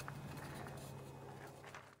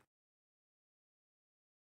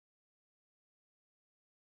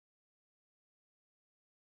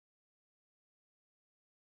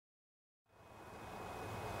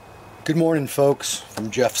 Good morning, folks,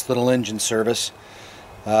 from Jeff's Little Engine Service.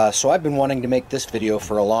 So I've been wanting to make this video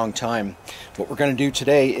for a long time. What we're going to do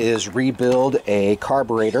today is rebuild a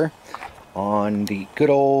carburetor on the good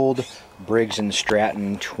old Briggs and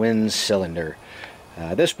Stratton twin cylinder.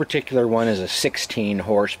 This particular one is a 16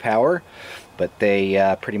 horsepower, but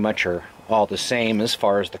they pretty much are all the same as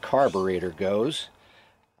far as the carburetor goes.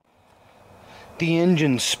 The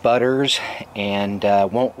engine sputters and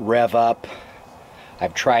won't rev up.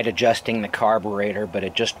 I've tried adjusting the carburetor, but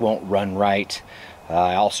it just won't run right.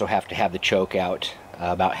 I also have to have the choke out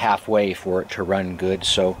about halfway for it to run good,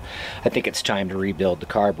 so I think it's time to rebuild the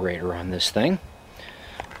carburetor on this thing.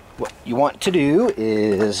 What you want to do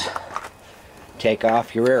is take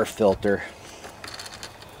off your air filter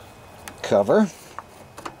cover.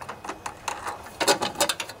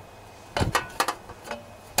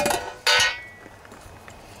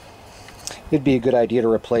 It'd be a good idea to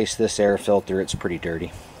replace this air filter. It's pretty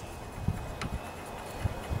dirty.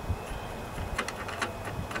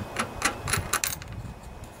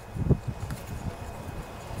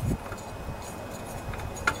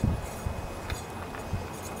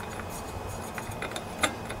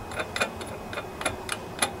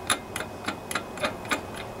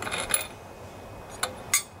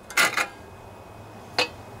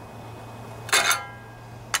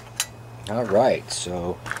 Alright,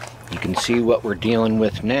 so you can see what we're dealing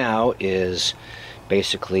with now is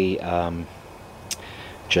basically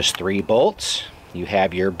just 3 bolts. You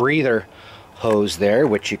have your breather hose there,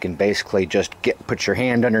 which you can basically just put your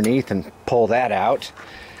hand underneath and pull that out.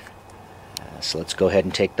 So let's go ahead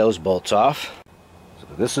and take those bolts off. So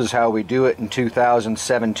this is how we do it in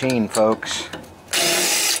 2017, folks.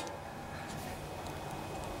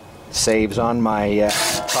 Saves on my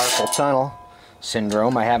carpal tunnel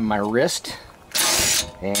syndrome I have in my wrist,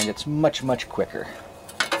 and it's much quicker.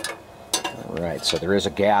 Alright, so there is a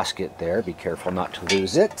gasket there. Be careful not to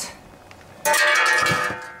lose it.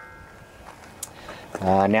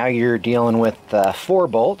 Now you're dealing with 4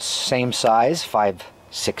 bolts, same size,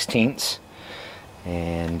 5/16,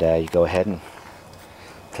 and you go ahead and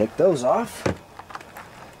take those off.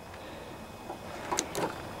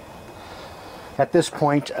 At this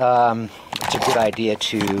point, it's a good idea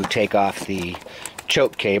to take off the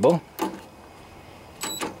choke cable.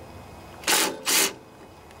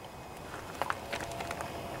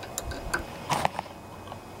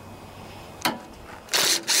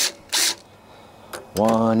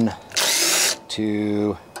 One,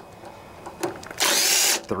 2,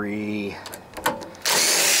 3,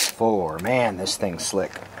 4. Man, this thing's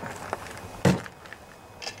slick.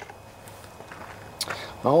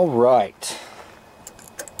 All right.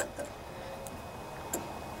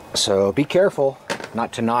 So be careful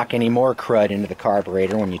not to knock any more crud into the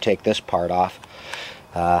carburetor when you take this part off.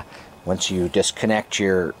 Once you disconnect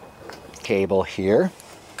your cable here,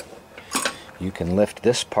 you can lift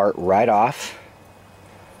this part right off,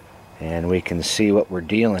 and we can see what we're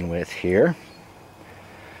dealing with here.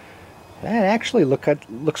 That actually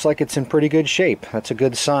looks like it's in pretty good shape. That's a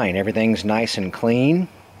good sign. Everything's nice and clean.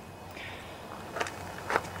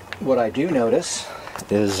 What I do notice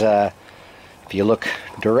is if you look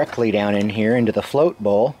directly down in here into the float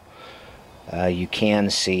bowl, you can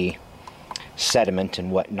see sediment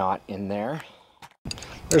and whatnot in there.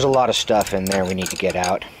 There's a lot of stuff in there we need to get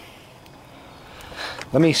out.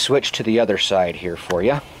 Let me switch to the other side here for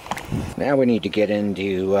you. Now we need to get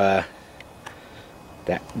into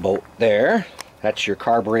that bolt there. That's your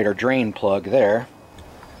carburetor drain plug there.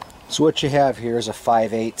 So what you have here is a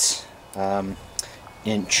 5/8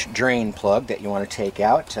 inch drain plug that you want to take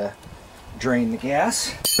out to drain the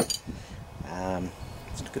gas.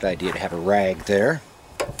 It's a good idea to have a rag there.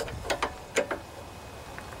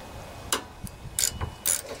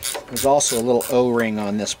 There's also a little O-ring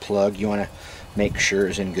on this plug you want to make sure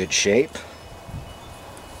is in good shape.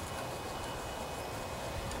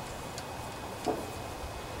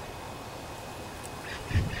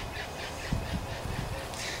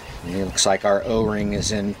 And it looks like our O-ring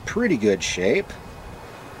is in pretty good shape.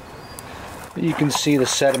 You can see the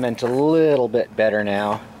sediment a little bit better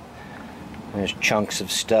now. There's chunks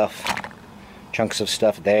of stuff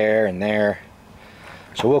there and there.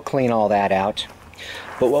 So we'll clean all that out.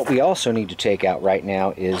 But what we also need to take out right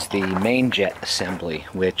now is the main jet assembly,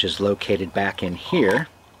 which is located back in here.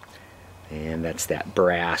 And that's that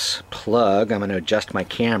brass plug. I'm going to adjust my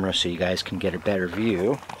camera so you guys can get a better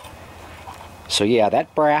view. So yeah,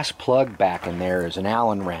 that brass plug back in there is an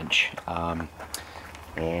Allen wrench.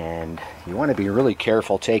 And you want to be really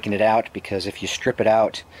careful taking it out, because if you strip it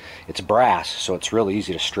out, it's brass, so it's really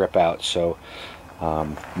easy to strip out. So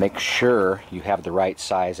make sure you have the right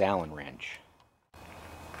size Allen wrench.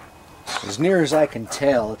 As near as I can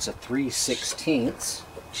tell, it's a 3/16.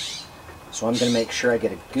 So I'm going to make sure I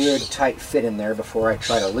get a good tight fit in there before I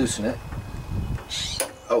try to loosen it.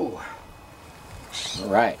 Oh!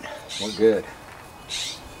 Alright, we're good.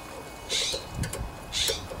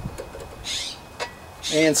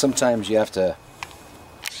 And sometimes you have to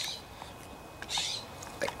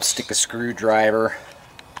stick a screwdriver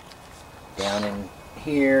down in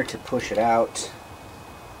here to push it out,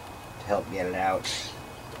 to help get it out.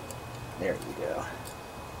 There you go.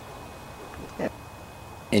 Yeah.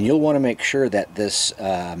 And you'll want to make sure that this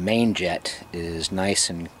main jet is nice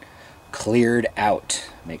and cleared out.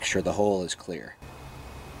 Make sure the hole is clear.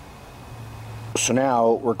 So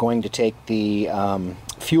now we're going to take the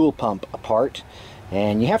fuel pump apart,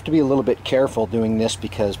 and you have to be a little bit careful doing this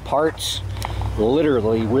because parts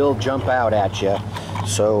literally will jump out at you.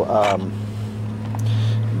 So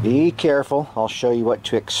be careful. I'll show you what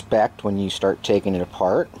to expect when you start taking it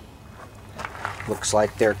apart. Looks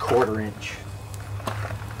like they're 1/4 inch.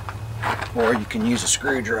 Or you can use a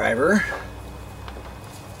screwdriver.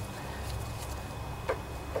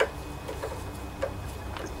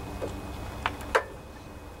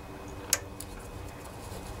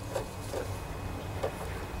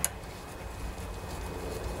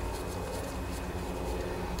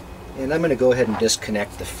 And I'm going to go ahead and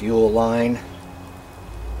disconnect the fuel line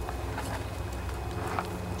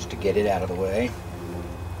just to get it out of the way.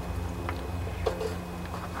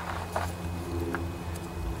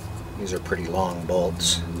 These are pretty long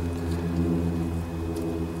bolts.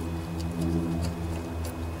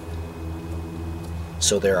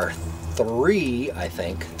 So there are three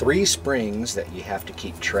springs that you have to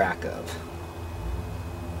keep track of.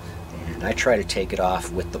 And I try to take it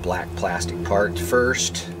off with the black plastic part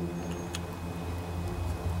first.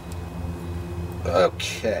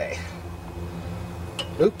 Okay.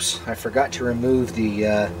 Oops, I forgot to remove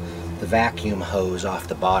the vacuum hose off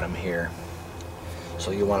the bottom here. So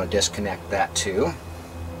you want to disconnect that too.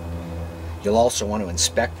 You'll also want to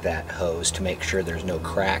inspect that hose to make sure there's no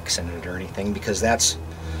cracks in it or anything, because that's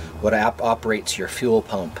what operates your fuel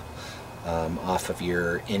pump off of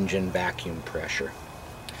your engine vacuum pressure.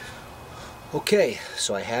 Okay,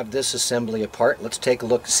 so I have this assembly apart. Let's take a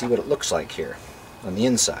look to see what it looks like here on the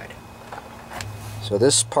inside. So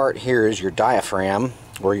this part here is your diaphragm,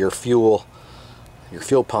 or your fuel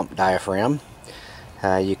pump diaphragm.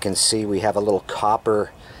 You can see we have a little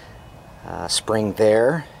copper spring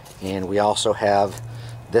there, and we also have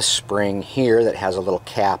this spring here that has a little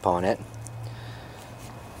cap on it.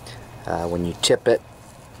 When you tip it,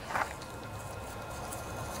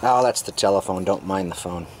 oh, that's the telephone, don't mind the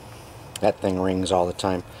phone. That thing rings all the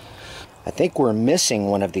time. I think we're missing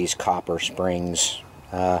one of these copper springs.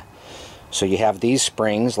 So you have these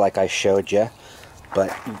springs like I showed you,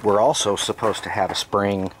 but we're also supposed to have a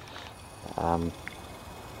spring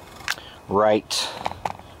right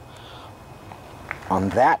on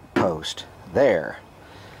that post there.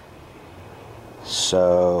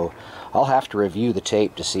 So I'll have to review the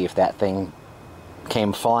tape to see if that thing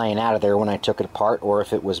came flying out of there when I took it apart, or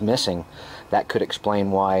if it was missing. That could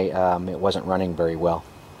explain why it wasn't running very well.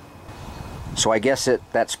 So I guess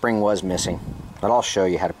that spring was missing, but I'll show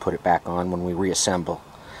you how to put it back on when we reassemble.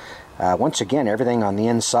 Once again, everything on the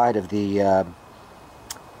inside of the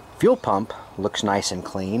fuel pump looks nice and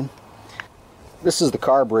clean. This is the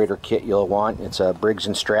carburetor kit you'll want. It's a Briggs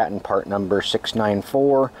and Stratton part number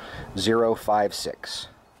 694056.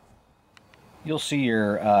 You'll see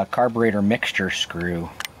your carburetor mixture screw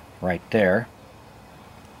right there.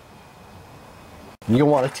 You'll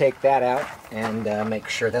want to take that out and make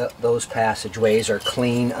sure that those passageways are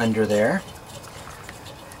clean under there.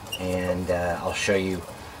 And I'll show you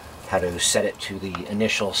how to set it to the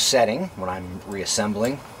initial setting when I'm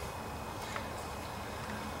reassembling.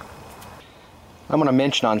 I'm going to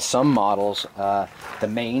mention on some models the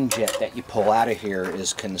main jet that you pull out of here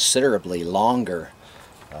is considerably longer.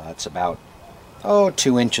 It's about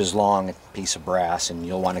 2 inches long, a piece of brass, and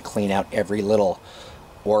you'll want to clean out every little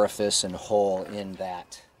orifice and hole in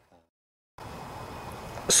that.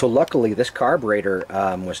 So luckily this carburetor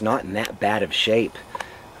was not in that bad of shape.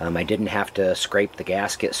 I didn't have to scrape the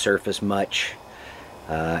gasket surface much,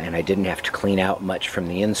 and I didn't have to clean out much from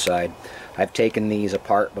the inside. I've taken these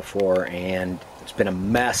apart before and it's been a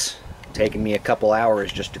mess. It's taken me a couple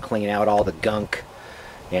hours just to clean out all the gunk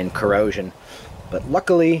and corrosion. But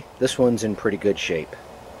luckily, this one's in pretty good shape.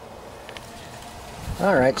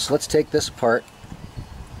 Alright, so let's take this apart.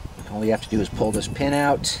 All you have to do is pull this pin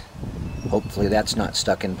out. Hopefully that's not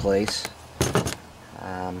stuck in place.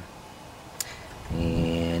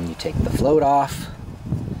 And you take the float off,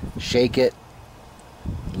 shake it,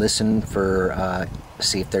 listen for,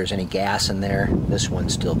 see if there's any gas in there. This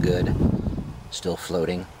one's still good, still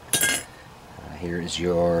floating. Here's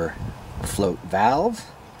your float valve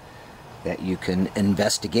that you can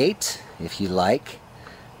investigate if you like.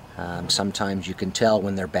 Sometimes you can tell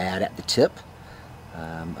when they're bad at the tip.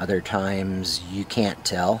 Other times you can't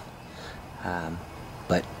tell.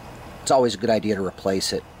 But it's always a good idea to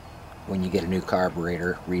replace it when you get a new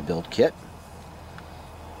carburetor rebuild kit.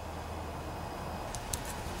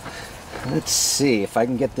 Let's see if I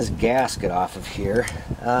can get this gasket off of here.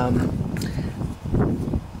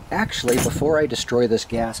 Actually, before I destroy this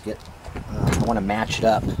gasket, I want to match it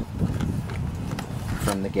up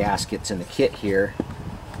from the gaskets in the kit here,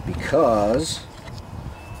 because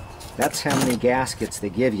that's how many gaskets they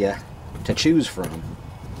give you to choose from.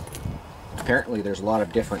 Apparently there's a lot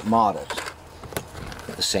of different models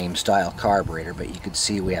with the same style carburetor, but you can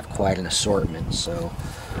see we have quite an assortment, so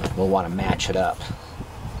we'll want to match it up.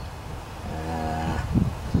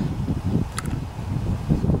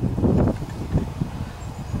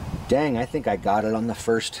 Dang, I think I got it on the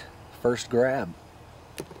first grab.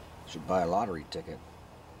 Should buy a lottery ticket.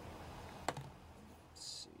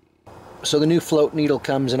 Let's see. So the new float needle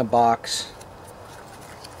comes in a box,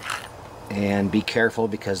 and be careful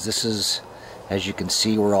because this is, as you can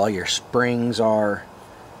see, where all your springs are.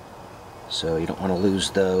 So you don't want to lose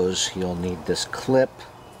those. You'll need this clip,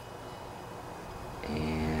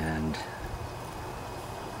 and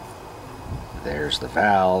there's the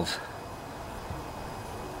valve.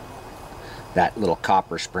 That little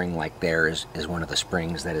copper spring like there is one of the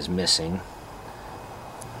springs that is missing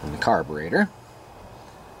in the carburetor.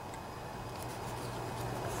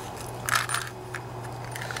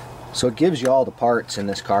 So it gives you all the parts in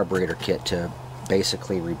this carburetor kit to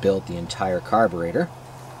basically rebuild the entire carburetor.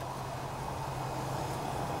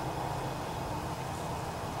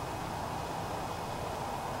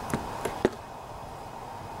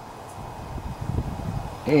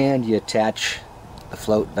 And you attach the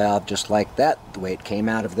float valve just like that, the way it came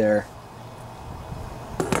out of there.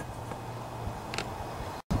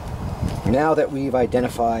 Now that we've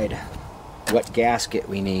identified what gasket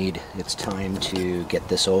we need, it's time to get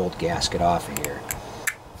this old gasket off of here.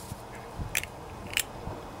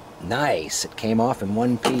 Nice, it came off in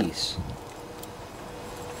one piece.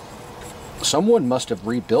 Someone must have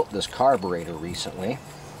rebuilt this carburetor recently,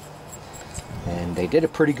 and they did a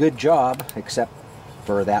pretty good job, except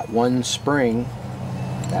for that one spring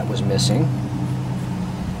that was missing.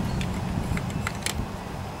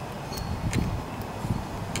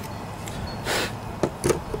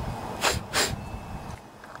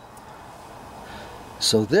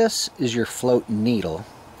 So this is your float needle,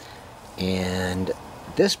 and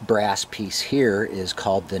this brass piece here is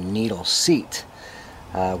called the needle seat.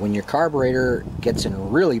 When your carburetor gets in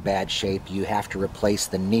really bad shape, you have to replace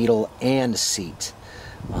the needle and seat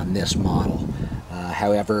on this model.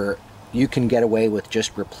 However, you can get away with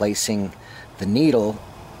just replacing the needle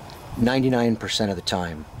 99% of the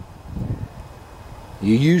time.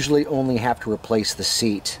 You usually only have to replace the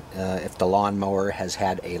seat if the lawnmower has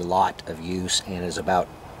had a lot of use and is about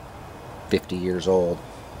 50 years old.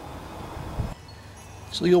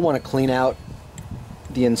 So you'll want to clean out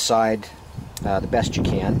the inside the best you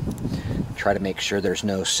can. Try to make sure there's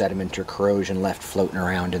no sediment or corrosion left floating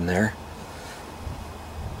around in there.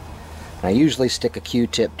 I usually stick a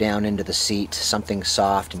Q-tip down into the seat, something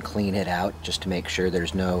soft, and clean it out just to make sure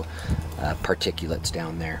there's no particulates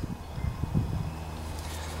down there.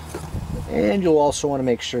 And you'll also want to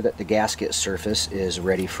make sure that the gasket surface is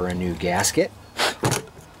ready for a new gasket.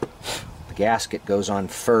 The gasket goes on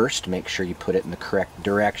first. Make sure you put it in the correct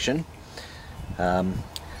direction.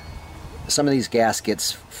 Some of these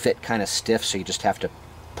gaskets fit kind of stiff, so you just have to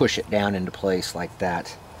push it down into place like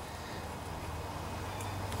that.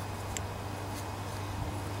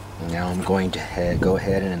 Now I'm going to go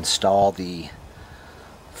ahead and install the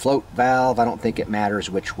float valve. I don't think it matters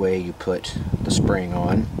which way you put the spring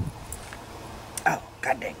on. Oh,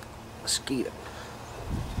 god dang, mosquito.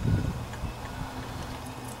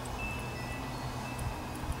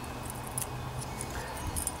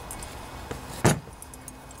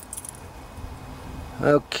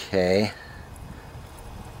 Okay.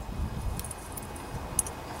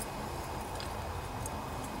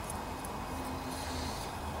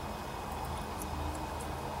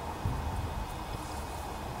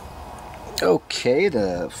 Okay,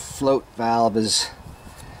 the float valve is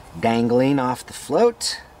dangling off the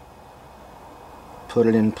float. Put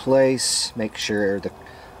it in place, make sure the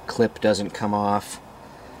clip doesn't come off.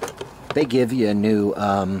 They give you a new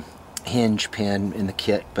hinge pin in the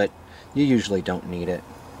kit, but you usually don't need it.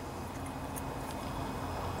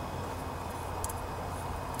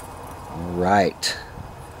 Alright,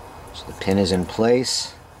 so the pin is in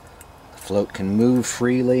place. The float can move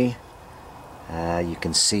freely. You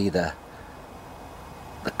can see the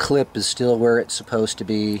clip is still where it's supposed to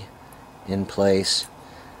be, in place.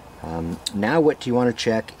 Now what you want to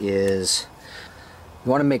check is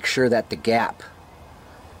you want to make sure that the gap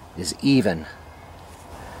is even.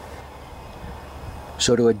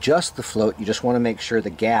 So to adjust the float, you just want to make sure the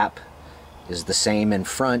gap is the same in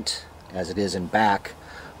front as it is in back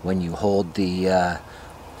when you hold the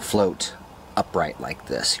float upright like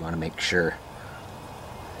this. You want to make sure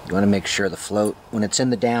the float, when it's in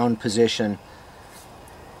the down position,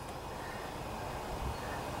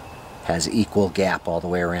 has equal gap all the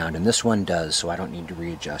way around, and this one does, so I don't need to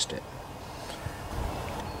readjust it.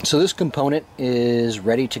 So this component is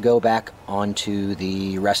ready to go back onto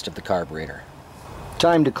the rest of the carburetor.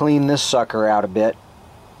 Time to clean this sucker out a bit.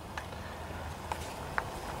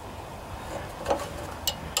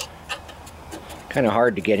 Kind of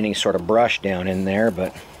hard to get any sort of brush down in there,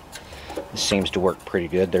 but this seems to work pretty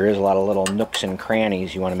good. There is a lot of little nooks and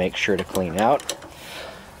crannies you want to make sure to clean out.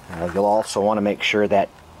 You'll also want to make sure that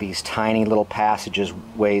these tiny little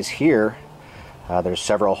passageways here, there's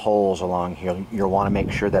several holes along here. You'll want to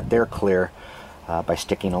make sure that they're clear by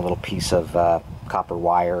sticking a little piece of copper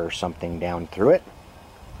wire or something down through it.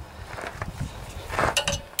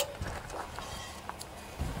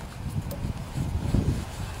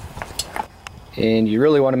 And you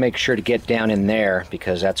really want to make sure to get down in there,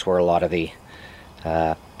 because that's where a lot of the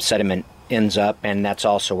sediment ends up, and that's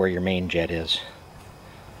also where your main jet is.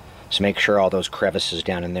 So make sure all those crevices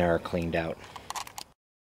down in there are cleaned out.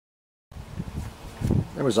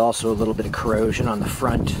 There was also a little bit of corrosion on the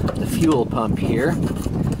front of the fuel pump here.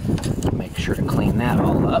 Make sure to clean that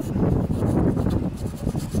all up.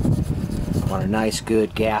 Want a nice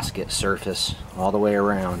good gasket surface all the way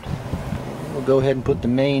around. We'll go ahead and put the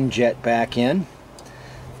main jet back in.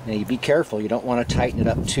 Now you be careful, you don't want to tighten it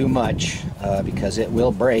up too much because it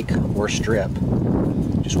will break or strip.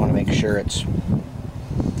 Just want to make sure it's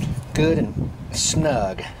good and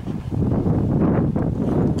snug.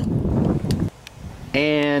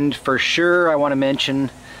 And for sure I want to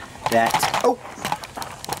mention that, oh,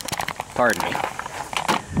 pardon me,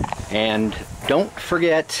 and don't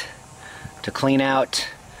forget to clean out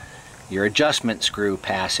your adjustment screw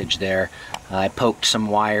passage there. I poked some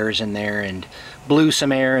wires in there and blew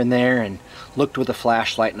some air in there and looked with a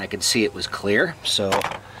flashlight, and I could see it was clear. So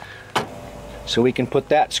we can put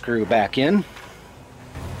that screw back in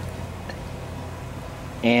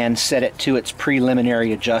and set it to its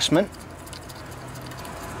preliminary adjustment.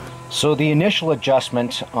 So the initial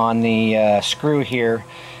adjustment on the screw here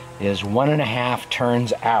is 1.5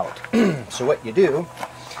 turns out. So what you do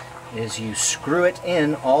is you screw it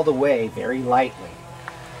in all the way very lightly.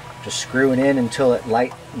 Just screw it in until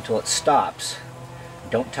it stops.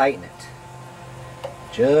 Don't tighten it.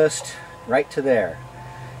 Just right to there.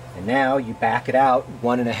 And now you back it out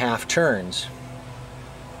 1.5 turns.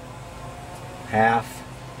 Half,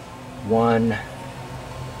 1,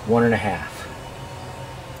 1.5.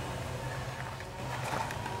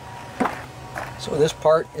 So this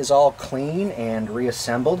part is all clean and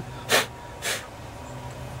reassembled.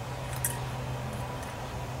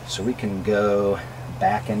 So we can go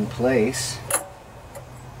back in place.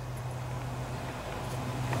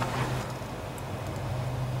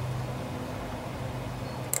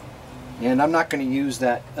 And I'm not going to use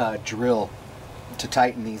that drill to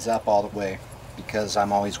tighten these up all the way, because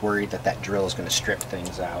I'm always worried that that drill is going to strip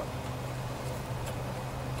things out.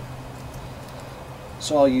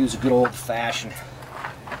 So I'll use a good old-fashioned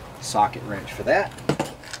socket wrench for that.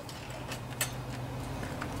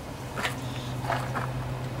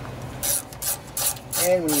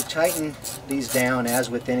 And when you tighten these down, as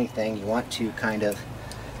with anything, you want to kind of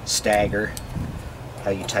stagger how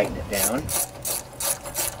you tighten it down.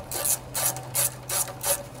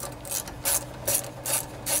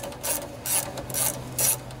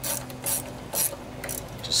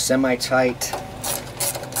 Just semi-tight.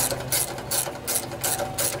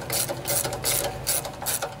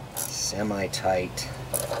 Semi-tight.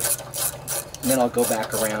 And then I'll go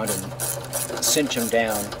back around and cinch them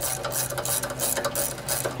down.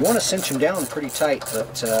 You want to cinch them down pretty tight,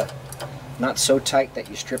 but not so tight that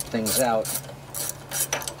you strip things out.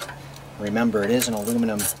 Remember, it is an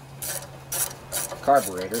aluminum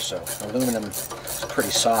carburetor, so aluminum is pretty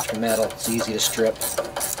soft metal. It's easy to strip.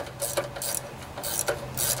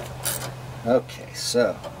 Okay,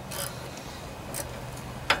 so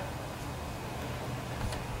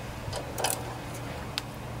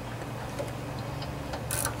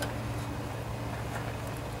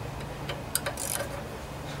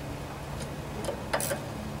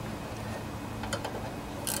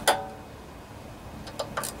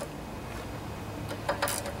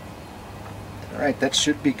alright, that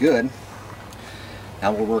should be good.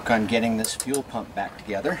 Now we'll work on getting this fuel pump back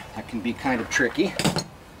together. That can be kind of tricky.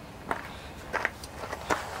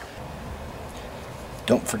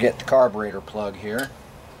 Don't forget the carburetor plug here.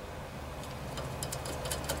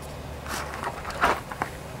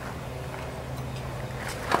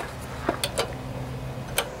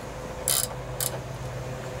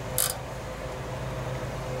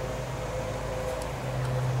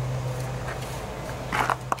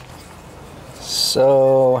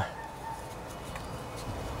 So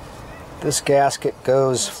this gasket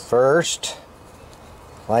goes first,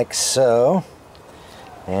 like so,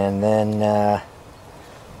 and then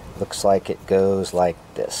looks like it goes like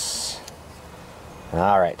this.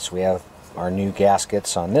 Alright, so we have our new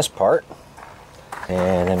gaskets on this part,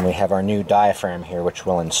 and then we have our new diaphragm here, which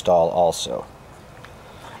we'll install also.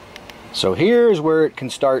 So here's where it can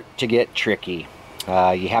start to get tricky.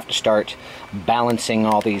 You have to start balancing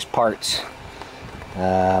all these parts.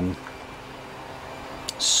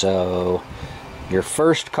 So your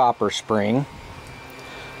first copper spring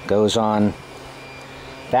goes on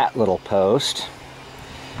that little post,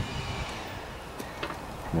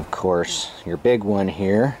 and of course your big one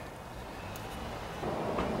here,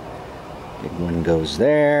 big one goes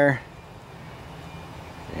there,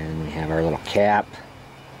 and we have our little cap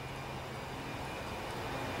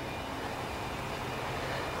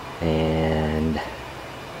And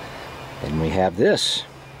then we have this.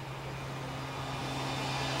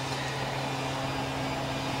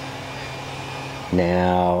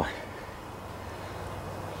 Now,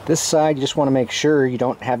 this side, you just want to make sure you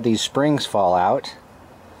don't have these springs fall out.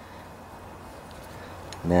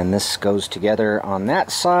 And then this goes together on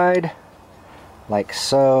that side, like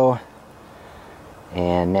so.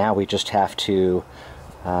 And now we just have to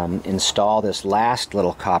install this last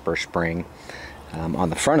little copper spring on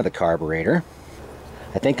the front of the carburetor.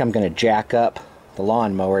 I think I'm going to jack up the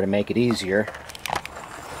lawnmower to make it easier.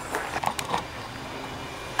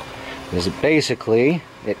 Because basically,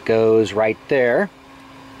 it goes right there.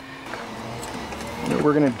 And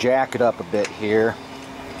we're going to jack it up a bit here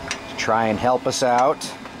to try and help us out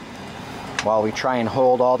while we try and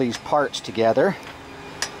hold all these parts together.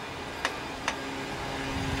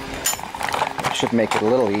 Should make it a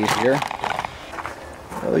little easier.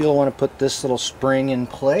 So you'll want to put this little spring in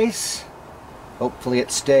place. Hopefully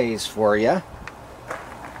it stays for you.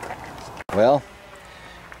 Well,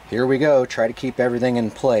 here we go. Try to keep everything in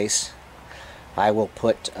place. I will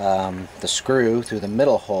put the screw through the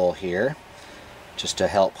middle hole here just to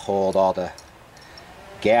help hold all the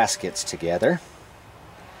gaskets together.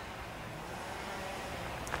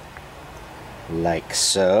 Like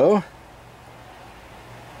so.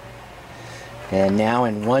 And now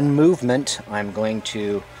in one movement, I'm going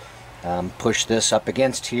to push this up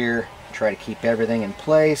against here, try to keep everything in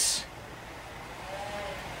place.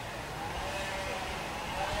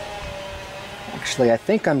 Actually, I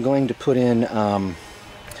think I'm going to put in,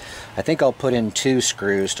 I think I'll put in 2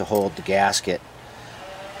 screws to hold the gasket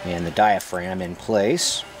and the diaphragm in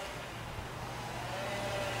place.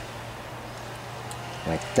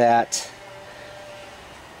 Like that.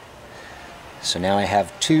 So now I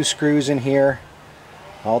have 2 screws in here.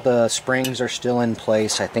 All the springs are still in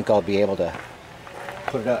place. I think I'll be able to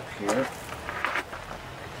put it up here.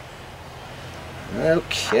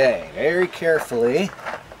 Okay, very carefully.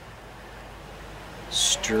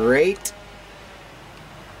 Straight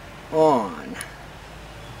on.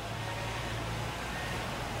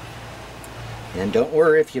 And don't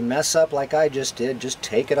worry if you mess up like I just did. Just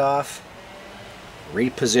take it off,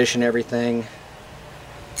 reposition everything,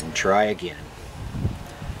 and try again.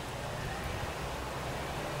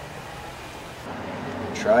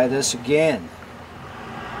 Try this again.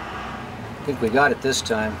 I think we got it this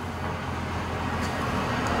time.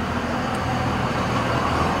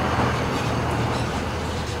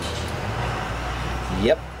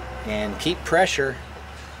 Yep, and keep pressure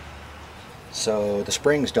so the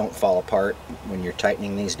springs don't fall apart when you're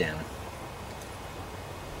tightening these down.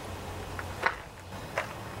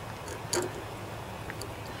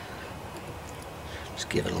 Just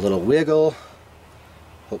give it a little wiggle.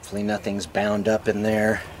 Hopefully nothing's bound up in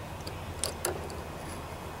there.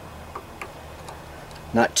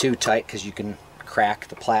 Not too tight because you can crack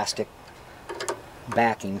the plastic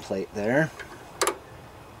backing plate there.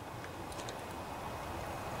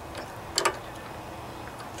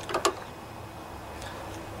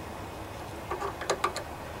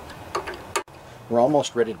 We're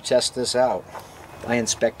almost ready to test this out. I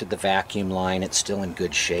inspected the vacuum line. It's still in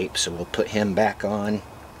good shape, so we'll put him back on.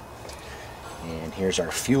 And here's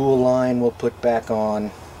our fuel line we'll put back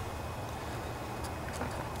on.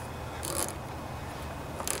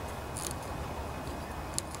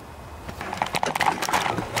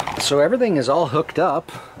 So everything is all hooked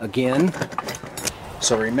up again.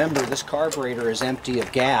 So remember, this carburetor is empty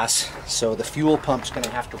of gas, so the fuel pump's going to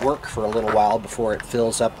have to work for a little while before it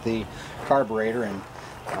fills up the carburetor and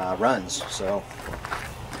runs. So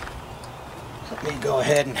let me go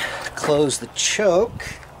ahead and close the choke.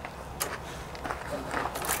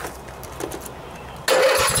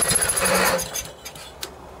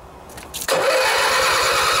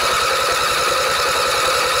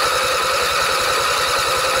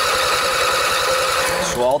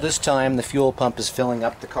 So all this time the fuel pump is filling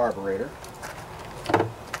up the carburetor.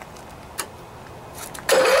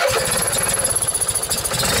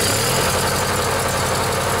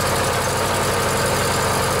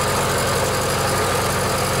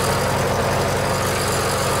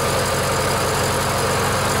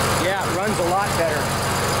 Yeah, it runs a lot better.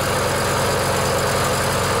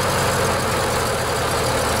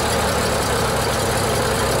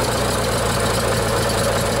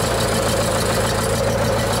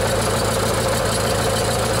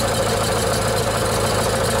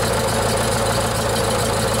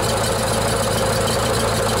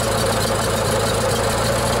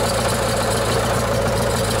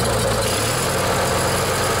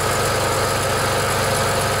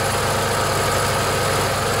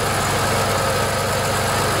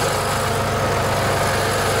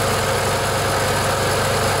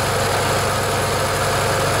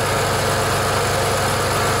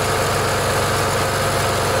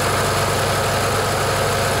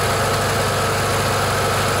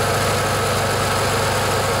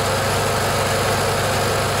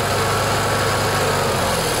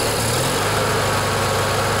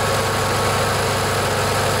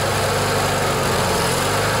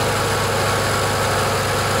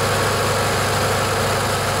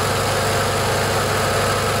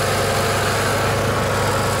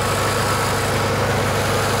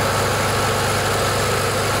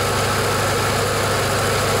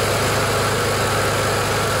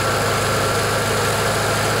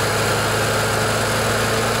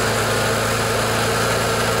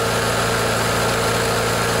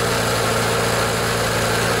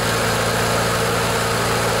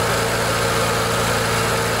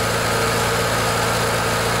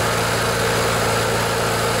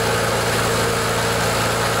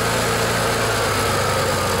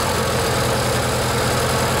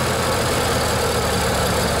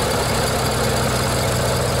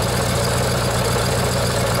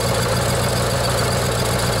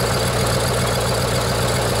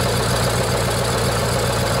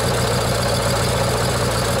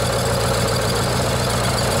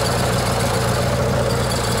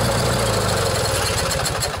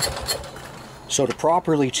 So to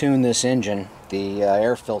properly tune this engine, the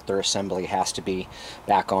air filter assembly has to be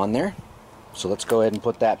back on there. So let's go ahead and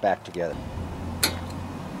put that back together.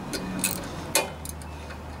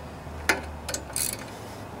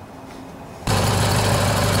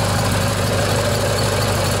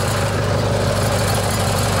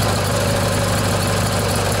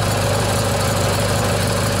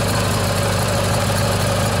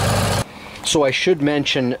 So I should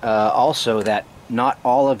mention also that not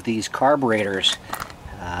all of these carburetors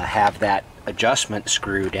have that adjustment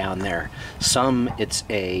screw down there. Some it's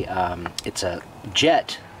a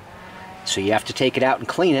jet, so you have to take it out and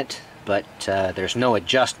clean it, but there's no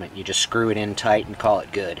adjustment. You just screw it in tight and call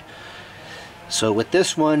it good. So with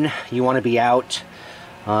this one, you want to be out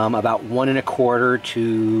about 1 1/4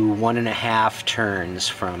 to 1 1/2 turns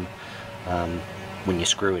from when you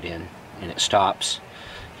screw it in, and it stops.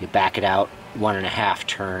 You back it out 1 1/2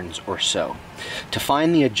 turns or so. To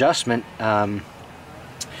find the adjustment, while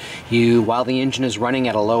the engine is running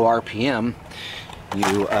at a low RPM,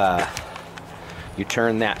 you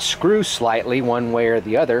turn that screw slightly one way or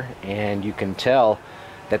the other, and you can tell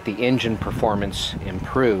that the engine performance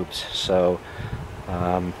improves. So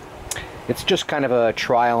it's just kind of a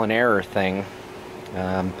trial and error thing.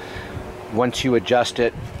 Once you adjust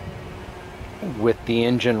it with the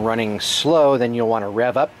engine running slow, then you'll want to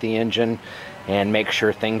rev up the engine and make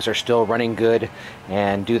sure things are still running good,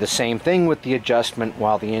 and do the same thing with the adjustment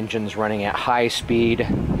while the engine's running at high speed,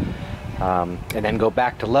 and then go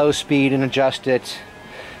back to low speed and adjust it,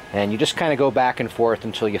 and you just kind of go back and forth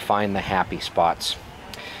until you find the happy spots.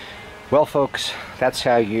 Well folks, that's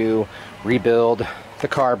how you rebuild the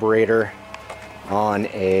carburetor on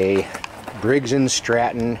a Briggs and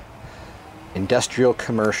Stratton industrial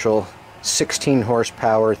commercial 16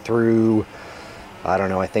 horsepower through, I don't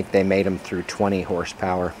know, I think they made them through 20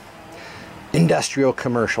 horsepower industrial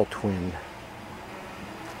commercial twin.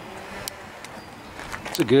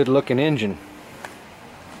 It's a good looking engine.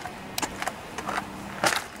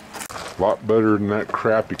 A lot better than that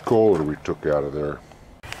crappy Kohler we took out of there.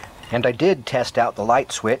 And I did test out the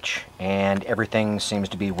light switch, and everything seems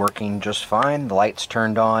to be working just fine. The light's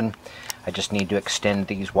turned on. I just need to extend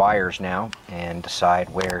these wires now and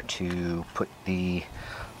decide where to put the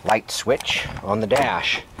light switch on the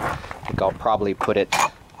dash. I think I'll probably put it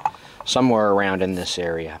somewhere around in this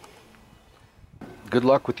area. Good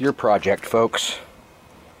luck with your project, folks.